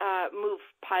helped move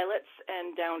pilots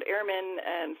and downed airmen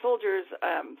and soldiers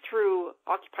through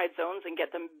occupied zones and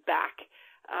get them back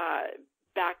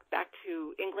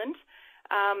to England,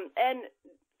 and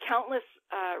countless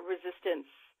resistance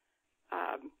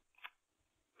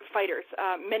fighters,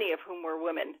 many of whom were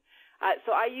women.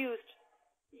 So I used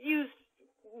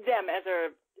them as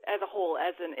a whole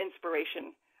as an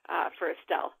inspiration for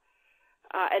Estelle,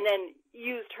 and then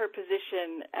used her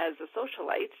position as a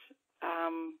socialite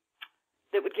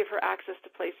that would give her access to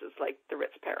places like the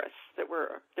Ritz Paris that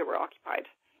were occupied.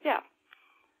 Yeah.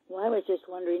 Well, I was just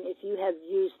wondering if you have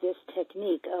used this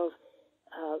technique of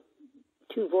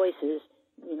two voices,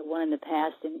 one in the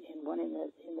past and one in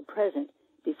the present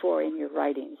before in your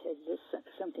writings. Is this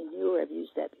something new, or have you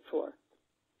used that before?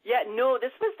 Yeah, no,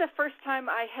 this was the first time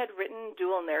I had written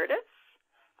dual narratives.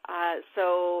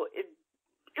 So it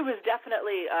was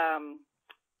definitely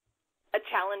a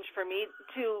challenge for me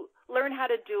to learn how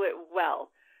to do it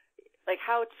well, like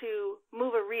how to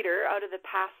move a reader out of the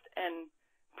past and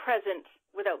present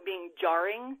without being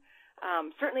jarring,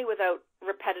 certainly without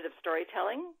repetitive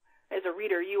storytelling. As a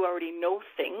reader, you already know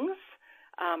things,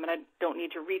 and I don't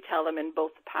need to retell them in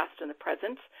both the past and the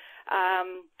present.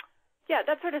 Yeah,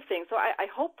 that sort of thing. So I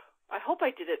hope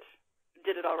I did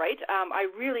it all right. I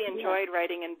really enjoyed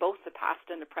writing in both the past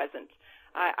and the present.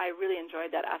 I really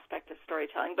enjoyed that aspect of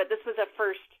storytelling. But this was a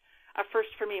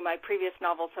first for me. My previous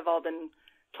novels have all been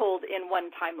told in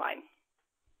one timeline.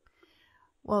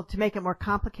 Well, to make it more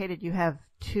complicated, you have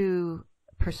two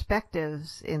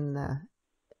perspectives in the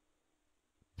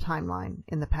timeline,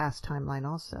 in the past timeline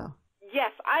also.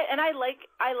 Yes, I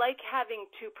like having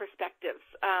two perspectives.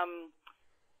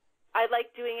 I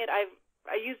like doing it. I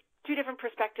used two different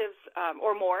perspectives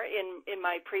or more in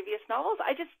my previous novels.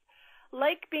 I just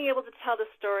like being able to tell the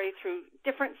story through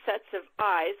different sets of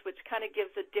eyes, which kind of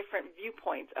gives a different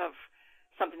viewpoint of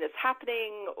something that's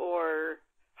happening or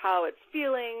how it's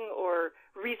feeling or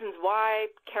reasons why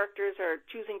characters are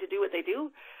choosing to do what they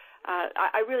do.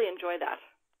 I really enjoy that.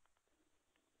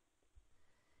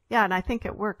 Yeah, and I think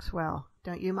it works well.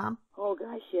 Don't you, Mom? Oh,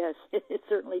 gosh, yes. It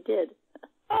certainly did.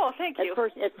 Oh, thank you.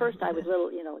 At first I was a little,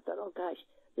 thought, oh, gosh,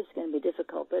 this is going to be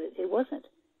difficult. But it wasn't.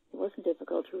 It wasn't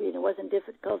difficult to read. It wasn't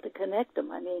difficult to connect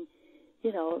them. I mean,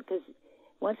 because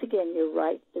once again, you're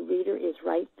right. The reader is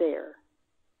right there.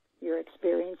 You're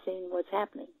experiencing what's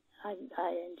happening. I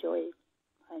enjoyed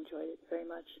it very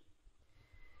much.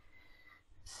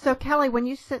 So, Kelly, when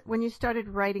you started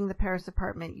writing The Paris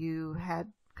Apartment, you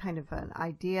had kind of an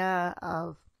idea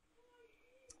of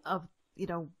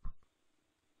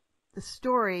the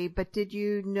story, but did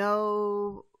you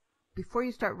know before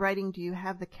you start writing, do you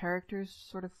have the characters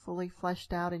sort of fully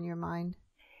fleshed out in your mind?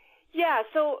 Yeah,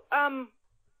 so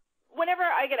whenever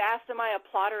I get asked, am I a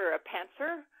plotter or a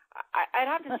pantser, I'd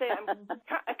have to say I'm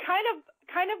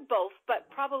kind of both, but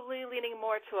probably leaning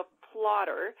more to a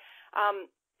plotter,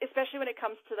 especially when it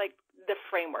comes to like the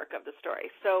framework of the story.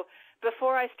 So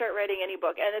before I start writing any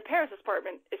book, and The Paris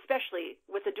Apartment especially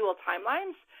with the dual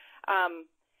timelines,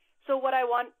 so what I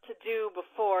want to do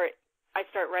before I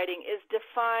start writing is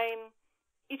define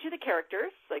each of the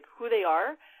characters, like who they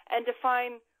are, and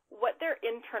define what their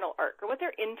internal arc or what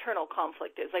their internal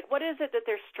conflict is. Like, what is it that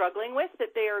they're struggling with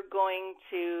that they are going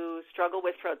to struggle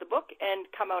with throughout the book and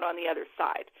come out on the other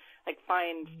side? Like,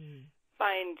 find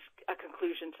a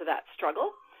conclusion to that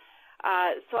struggle.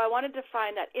 So I want to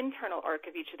define that internal arc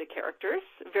of each of the characters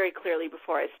very clearly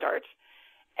before I start.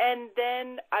 And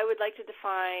then I would like to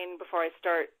define, before I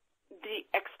start, the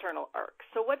external arc.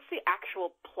 So what's the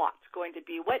actual plot going to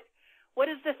be? What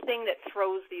is the thing that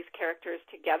throws these characters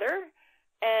together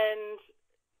and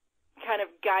kind of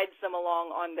guides them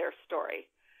along on their story?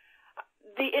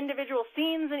 The individual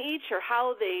scenes in each or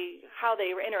how they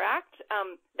interact,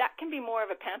 that can be more of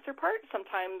a pantser part.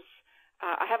 Sometimes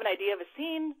I have an idea of a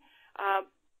scene,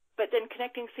 but then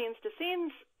connecting scenes to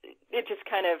scenes, I just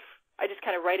kind of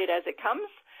write it as it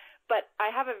comes. But I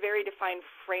have a very defined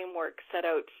framework set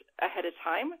out ahead of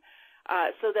time,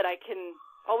 so that I can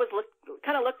always look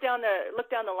down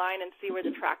the line and see where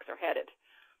the tracks are headed.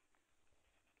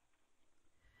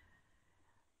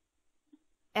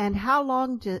 And how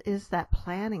long is that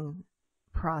planning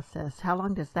process? How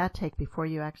long does that take before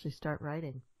you actually start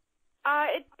writing?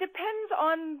 It depends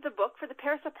on the book. For The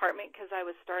Paris Apartment, because I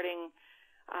was starting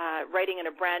writing in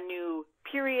a brand new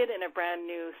period, in a brand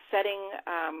new setting,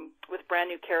 with brand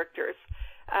new characters.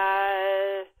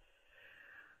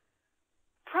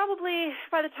 probably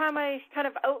by the time I kind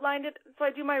of outlined it, so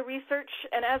I do my research,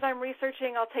 and as I'm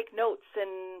researching, I'll take notes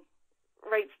and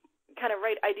write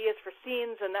ideas for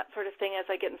scenes and that sort of thing as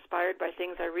I get inspired by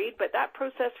things I read. But that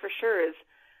process for sure is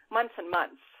months and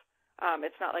months.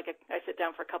 It's not like I sit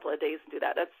down for a couple of days and do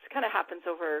that. That's kind of happens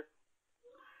over,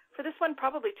 for this one,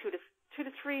 probably 2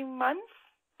 to 3 months,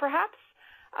 perhaps.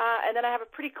 And then I have a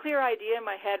pretty clear idea in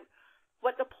my head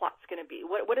what the plot's going to be.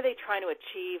 What are they trying to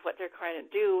achieve, what they're trying to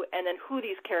do, and then who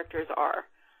these characters are.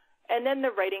 And then the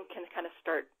writing can kind of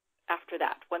start after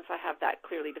that, once I have that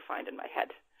clearly defined in my head.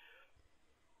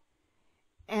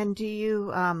 And do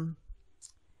you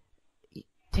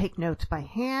take notes by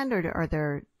hand, or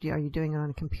are you doing it on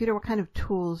a computer? What kind of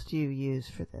tools do you use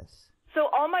for this? So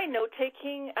all my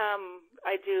note-taking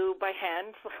I do by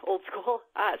hand, old school.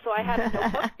 So I have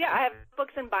notebooks. Yeah, I have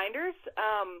books and binders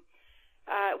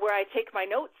where I take my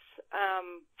notes,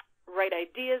 write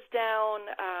ideas down,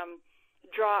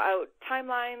 draw out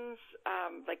timelines,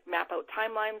 like map out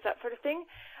timelines, that sort of thing.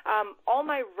 All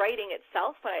my writing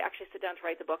itself, when I actually sit down to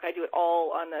write the book, I do it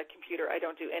all on the computer. I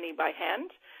don't do any by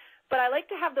hand. But I like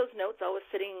to have those notes always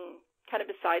sitting kind of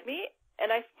beside me,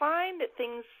 and I find that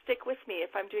things stick with me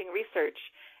if I'm doing research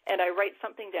and I write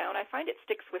something down. I find it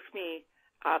sticks with me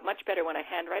much better when I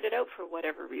handwrite it out for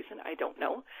whatever reason. I don't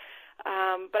know.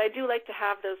 But I do like to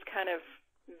have those kind of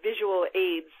visual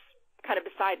aids kind of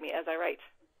beside me as I write.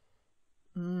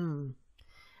 Mm.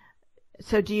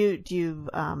 So do you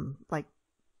like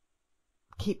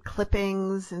keep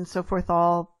clippings and so forth?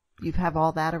 You have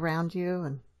all that around you?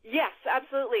 And yes,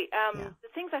 absolutely. The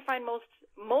things I find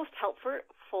most helpful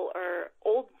are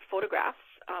old photographs,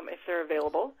 if they're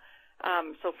available.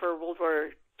 So for World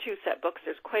War II set books,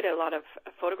 there's quite a lot of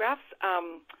photographs.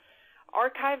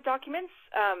 Archive documents.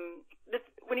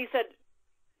 When you said,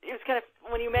 it was kind of,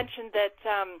 when you mentioned that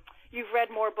you've read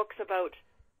more books about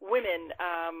women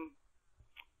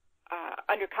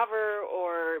undercover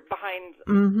or behind.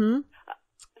 Mm-hmm.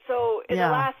 So in the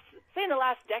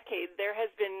last decade, there has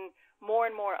been more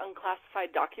and more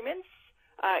unclassified documents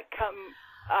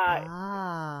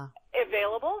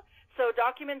available. So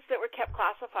documents that were kept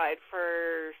classified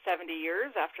for 70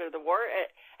 years after the war,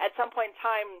 at some point in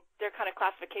time, their kind of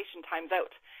classification times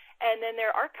out. And then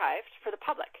they're archived for the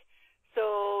public.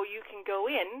 So you can go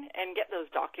in and get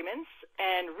those documents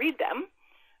and read them.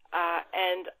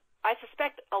 And I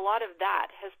suspect a lot of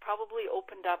that has probably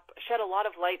shed a lot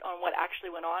of light on what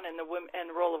actually went on in the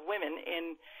role of women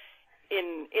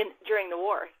during the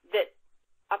war that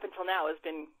up until now has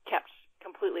been kept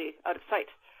completely out of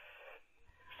sight.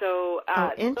 So,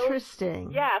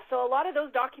 interesting. So a lot of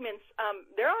those documents,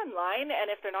 they're online,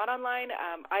 and if they're not online,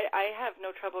 I have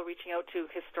no trouble reaching out to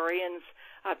historians,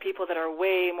 people that are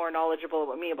way more knowledgeable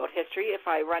than me about history. If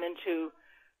I run into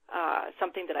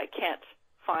something that I can't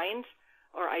find,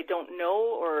 or I don't know,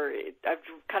 or I've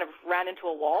kind of ran into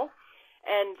a wall,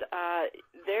 and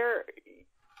they're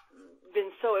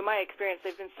been so, in my experience,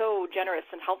 they've been so generous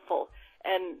and helpful,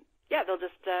 and yeah, they'll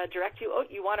just direct you,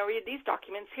 you want to read these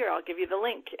documents? Here, I'll give you the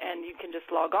link, and you can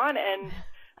just log on, and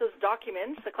those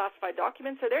documents, the classified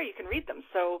documents, are there. You can read them.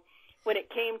 So when it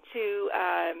came to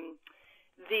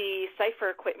the cipher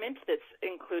equipment that's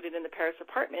included in the Paris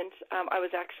apartment, I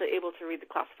was actually able to read the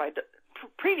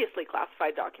previously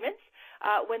classified documents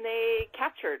when they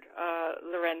captured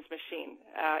Loren's machine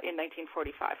in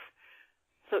 1945.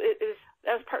 So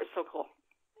that was so cool.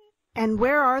 And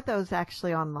where are those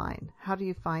actually online? How do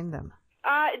you find them?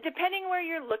 Depending where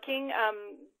you're looking,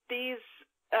 these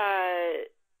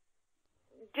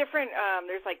different,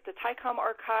 there's like the TICOM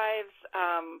archives,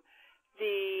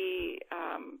 the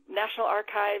National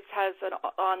Archives has an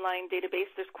online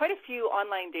database. There's quite a few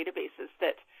online databases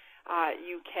that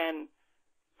you can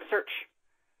search.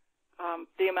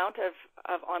 The amount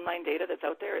of online data that's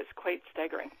out there is quite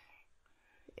staggering.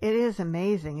 It is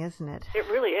amazing, isn't it? It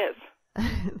really is.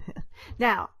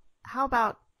 Now, how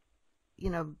about,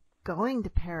 going to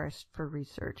Paris for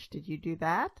research? Did you do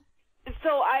that?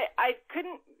 So I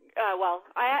couldn't,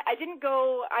 I didn't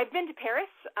go. I've been to Paris,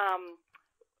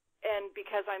 and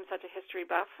because I'm such a history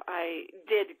buff, I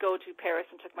did go to Paris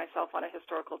and took myself on a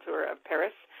historical tour of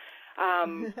Paris.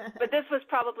 But this was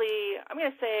probably, I'm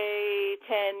going to say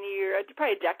 10 years,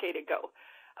 probably a decade ago.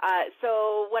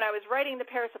 So when I was writing the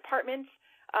Paris apartment,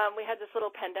 we had this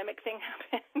little pandemic thing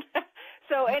happen.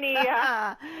 So any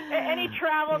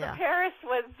travel to Paris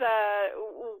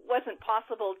wasn't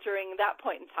possible during that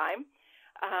point in time.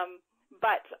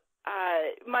 But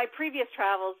my previous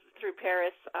travels through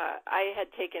Paris, I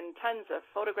had taken tons of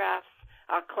photographs,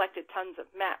 collected tons of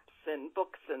maps and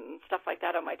books and stuff like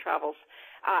that on my travels,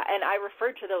 and I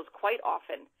referred to those quite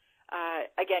often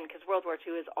again, because World War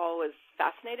II has always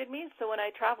fascinated me. So when I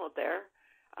traveled there,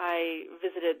 I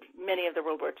visited many of the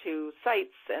World War II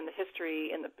sites and the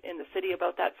history in the city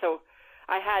about that. So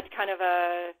I had kind of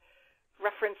a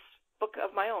reference book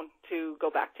of my own to go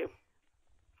back to.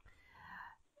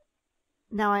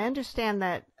 Now, I understand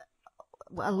that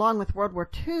along with World War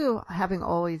II having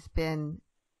always been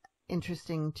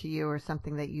interesting to you, or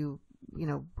something that you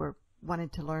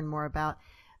wanted to learn more about,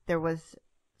 there was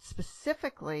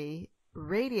specifically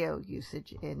radio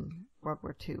usage in World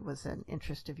War II was an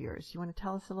interest of yours. You want to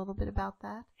tell us a little bit about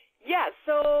that? Yeah,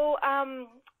 so kind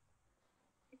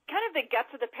of the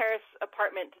guts of the Paris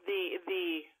apartment,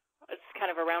 it's kind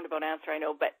of a roundabout answer, I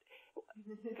know, but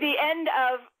the end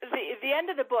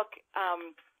of the book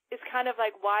is kind of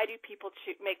like, why do people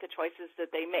make the choices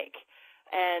that they make,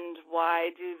 and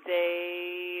why do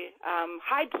they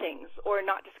hide things or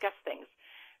not discuss things?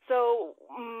 So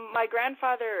my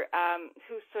grandfather,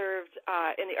 who served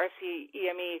in the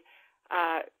RCEME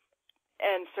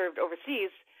and served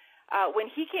overseas, when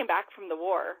he came back from the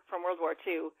war, from World War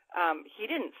II, he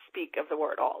didn't speak of the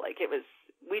war at all. Like,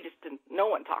 no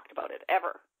one talked about it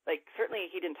ever. Like, certainly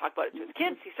he didn't talk about it to his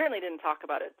kids. He certainly didn't talk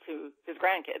about it to his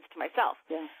grandkids, to myself.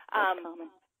 Yeah, that's common.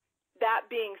 That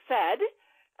being said,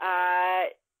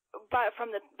 by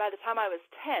the time I was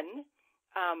 10,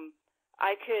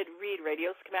 I could read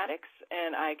radio schematics,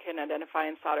 and I can identify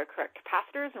and solder correct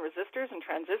capacitors and resistors and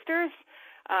transistors.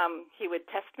 He would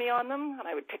test me on them, and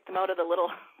I would pick them out of his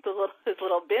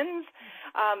little bins.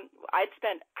 I'd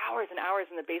spend hours and hours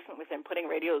in the basement with him putting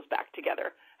radios back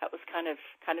together. That was kind of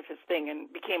his thing,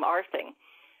 and became our thing.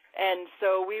 And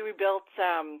so we rebuilt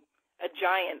a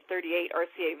giant 38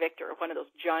 RCA Victor, one of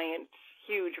those giant,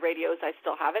 huge radios. I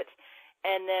still have it.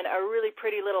 And then a really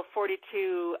pretty little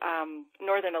 42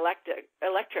 Northern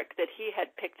Electric that he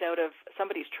had picked out of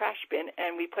somebody's trash bin,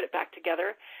 and we put it back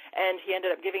together, and he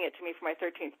ended up giving it to me for my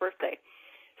 13th birthday.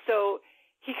 So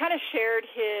he kind of shared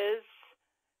his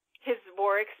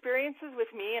war experiences with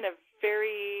me in a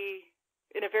very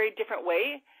different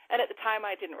way, and at the time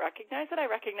I didn't recognize it. I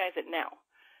recognize it now.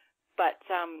 But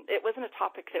it wasn't a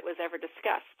topic that was ever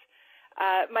discussed.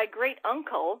 My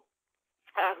great-uncle,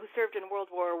 who served in World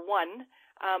War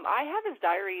I have his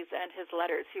diaries and his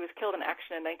letters. He was killed in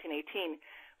action in 1918,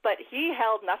 but he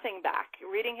held nothing back.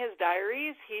 Reading his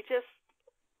diaries, he just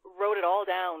wrote it all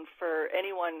down for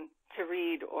anyone to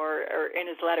read, or in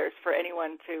his letters for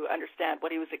anyone to understand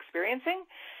what he was experiencing.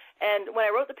 And when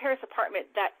I wrote The Paris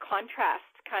Apartment, that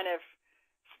contrast kind of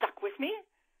stuck with me.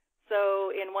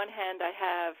 So in one hand, I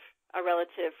have a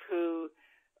relative who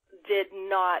did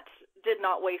not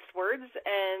waste words,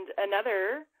 and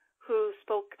another who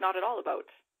spoke not at all about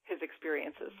his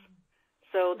experiences.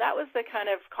 So that was the kind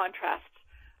of contrast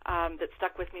that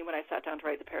stuck with me when I sat down to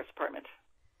write The Paris Apartment.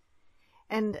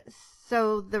 And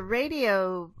so the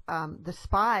radio, the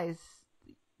spies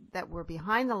that were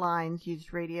behind the lines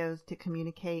used radios to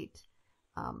communicate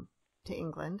to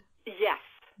England. Yes.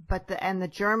 But the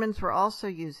Germans were also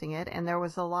using it, and there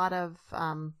was a lot of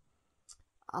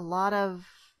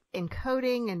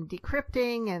encoding and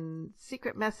decrypting and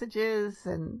secret messages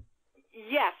and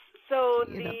yes. So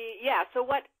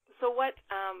what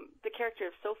the character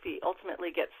of Sophie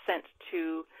ultimately gets sent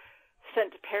to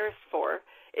Paris for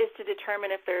is to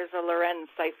determine if there's a Lorenz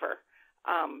cipher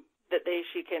that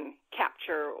she can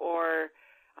capture or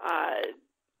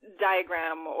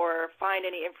diagram or find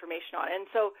any information on. And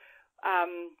so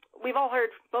we've all heard,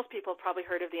 most people have probably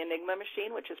heard of the Enigma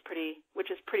machine, which is pretty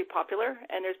popular,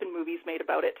 and there's been movies made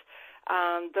about it.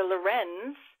 The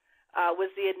Lorenz was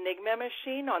the Enigma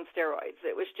machine on steroids.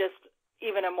 It was just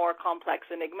even a more complex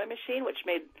Enigma machine, which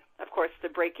made, of course, the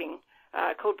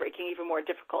code breaking even more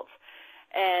difficult.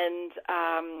 And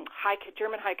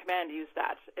German High Command used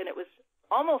that, and it was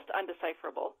almost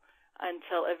undecipherable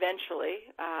until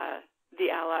eventually the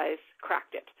Allies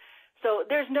cracked it. So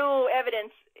there's no evidence,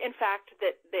 in fact,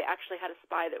 that they actually had a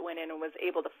spy that went in and was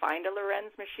able to find a Lorenz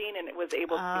machine and it was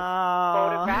able to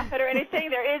photograph it or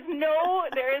anything. There is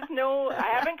no, I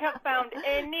haven't found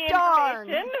any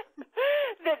information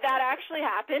that actually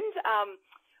happened.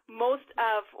 Most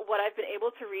of what I've been able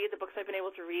to read, the books I've been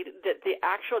able to read, that the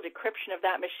actual decryption of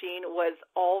that machine was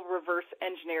all reverse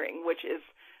engineering, which is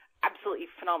absolutely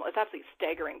phenomenal. It's absolutely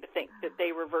staggering to think that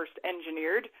they reverse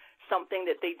engineered something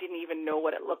that they didn't even know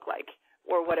what it looked like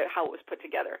or how it was put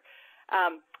together.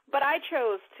 But I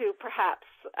chose to perhaps,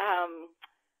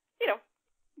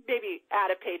 maybe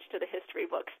add a page to the history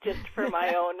books just for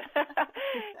my own,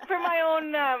 for my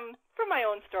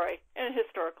own story and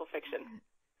historical fiction.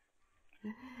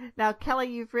 Now, Kelly,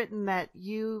 you've written that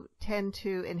you tend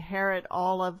to inherit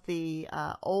all of the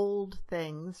old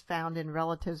things found in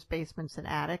relatives' basements and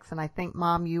attics, and I think,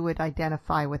 Mom, you would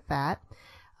identify with that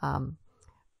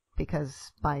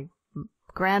because my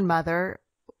grandmother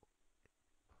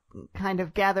kind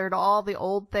of gathered all the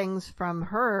old things from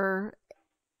her,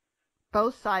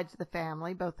 both sides of the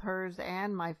family, both hers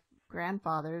and my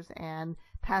grandfather's, and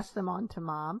passed them on to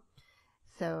Mom.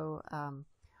 So,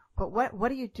 but what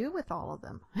do you do with all of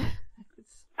them? The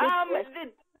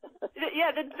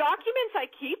documents I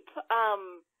keep,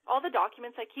 all the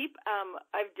documents I keep,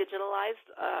 I've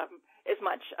digitalized as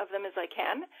much of them as I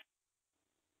can.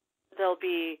 So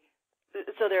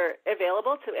they're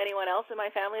available to anyone else in my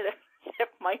family that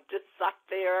might decide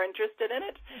they are interested in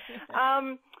it.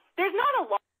 There's not a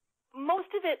lot. Most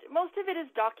of it is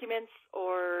documents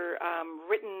or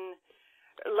written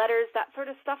letters, that sort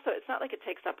of stuff. So it's not like it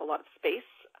takes up a lot of space.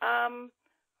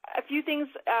 A few things.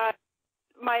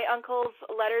 My uncle's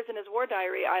letters in his war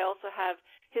diary. I also have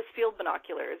his field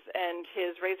binoculars and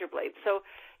his razor blades. So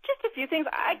just a few things.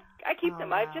 I keep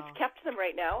them. Wow. I've just kept them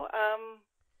right now.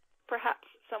 Perhaps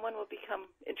someone will become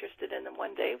interested in them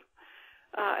one day,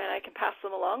 and I can pass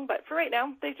them along. But for right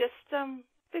now, they just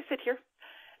they sit here,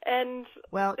 and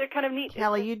they're kind of neat.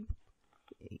 Kelly,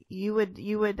 you would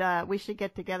we should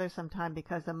get together sometime,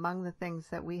 because among the things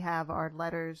that we have are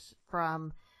letters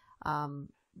from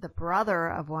the brother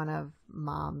of one of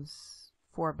Mom's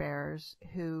forebears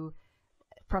who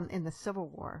in the Civil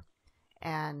War,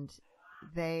 and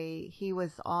he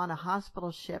was on a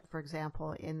hospital ship, for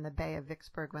example, in the Bay of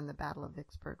Vicksburg when the Battle of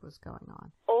Vicksburg was going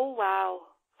on. Oh wow!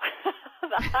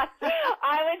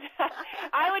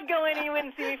 I would go in and you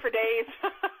wouldn't see me for days.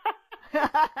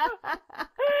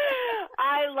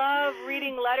 I love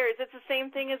reading letters. It's the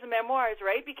same thing as memoirs,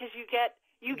 right? Because you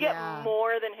get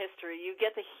more than history. You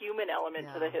get the human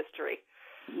element to the history.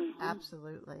 Mm-hmm.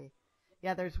 Absolutely.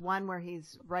 Yeah, there's one where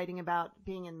he's writing about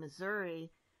being in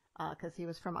Missouri, because he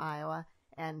was from Iowa,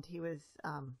 and he was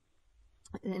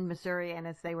in Missouri, and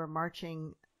as they were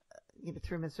marching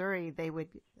through Missouri, they would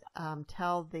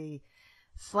tell the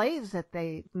slaves that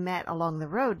they met along the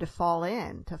road to fall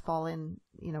in,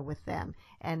 with them.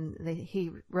 And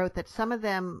he wrote that some of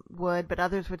them would, but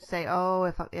others would say,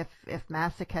 "Oh, if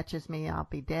Massa catches me, I'll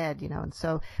be dead," And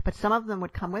so, but some of them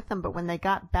would come with them. But when they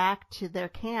got back to their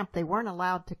camp, they weren't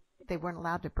allowed to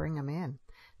bring them in.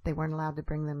 They weren't allowed to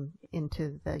bring them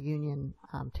into the Union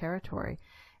territory.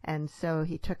 And so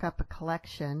he took up a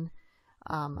collection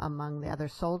among the other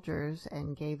soldiers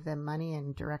and gave them money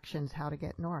and directions how to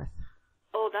get north.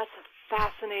 Oh, that's a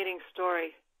fascinating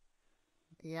story.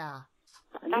 Yeah.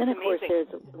 And then, of course, there's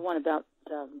one about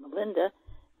Melinda,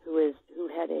 who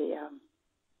had a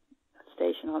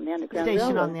station on the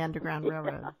Underground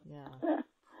Railroad. Yeah.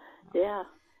 Yeah.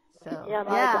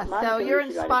 So you're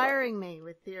inspiring me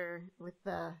with your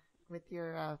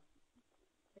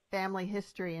family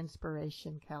history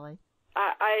inspiration, Kelly.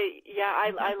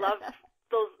 I love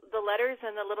the letters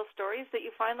and the little stories that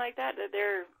you find like that.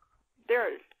 They're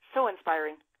so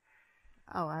inspiring.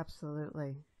 Oh,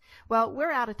 absolutely. Well,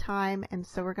 we're out of time, and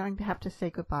so we're going to have to say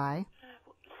goodbye.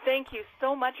 Thank you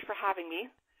so much for having me.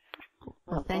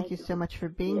 Well, thank you so much for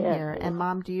being here. And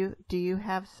Mom, do you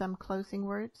have some closing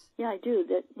words? Yeah, I do.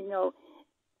 That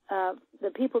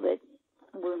the people that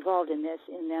were involved in this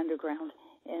in the underground,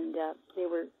 and they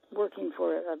were working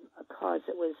for a cause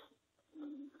that was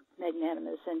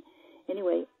magnanimous. And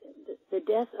anyway, the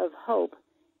death of hope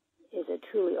is a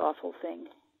truly awful thing.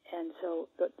 And so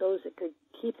those that could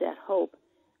keep that hope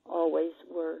always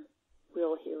were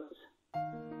real heroes.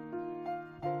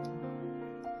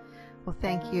 Well,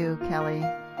 thank you, Kelly.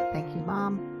 Thank you,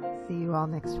 Mom. See you all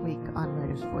next week on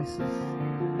Writers' Voices.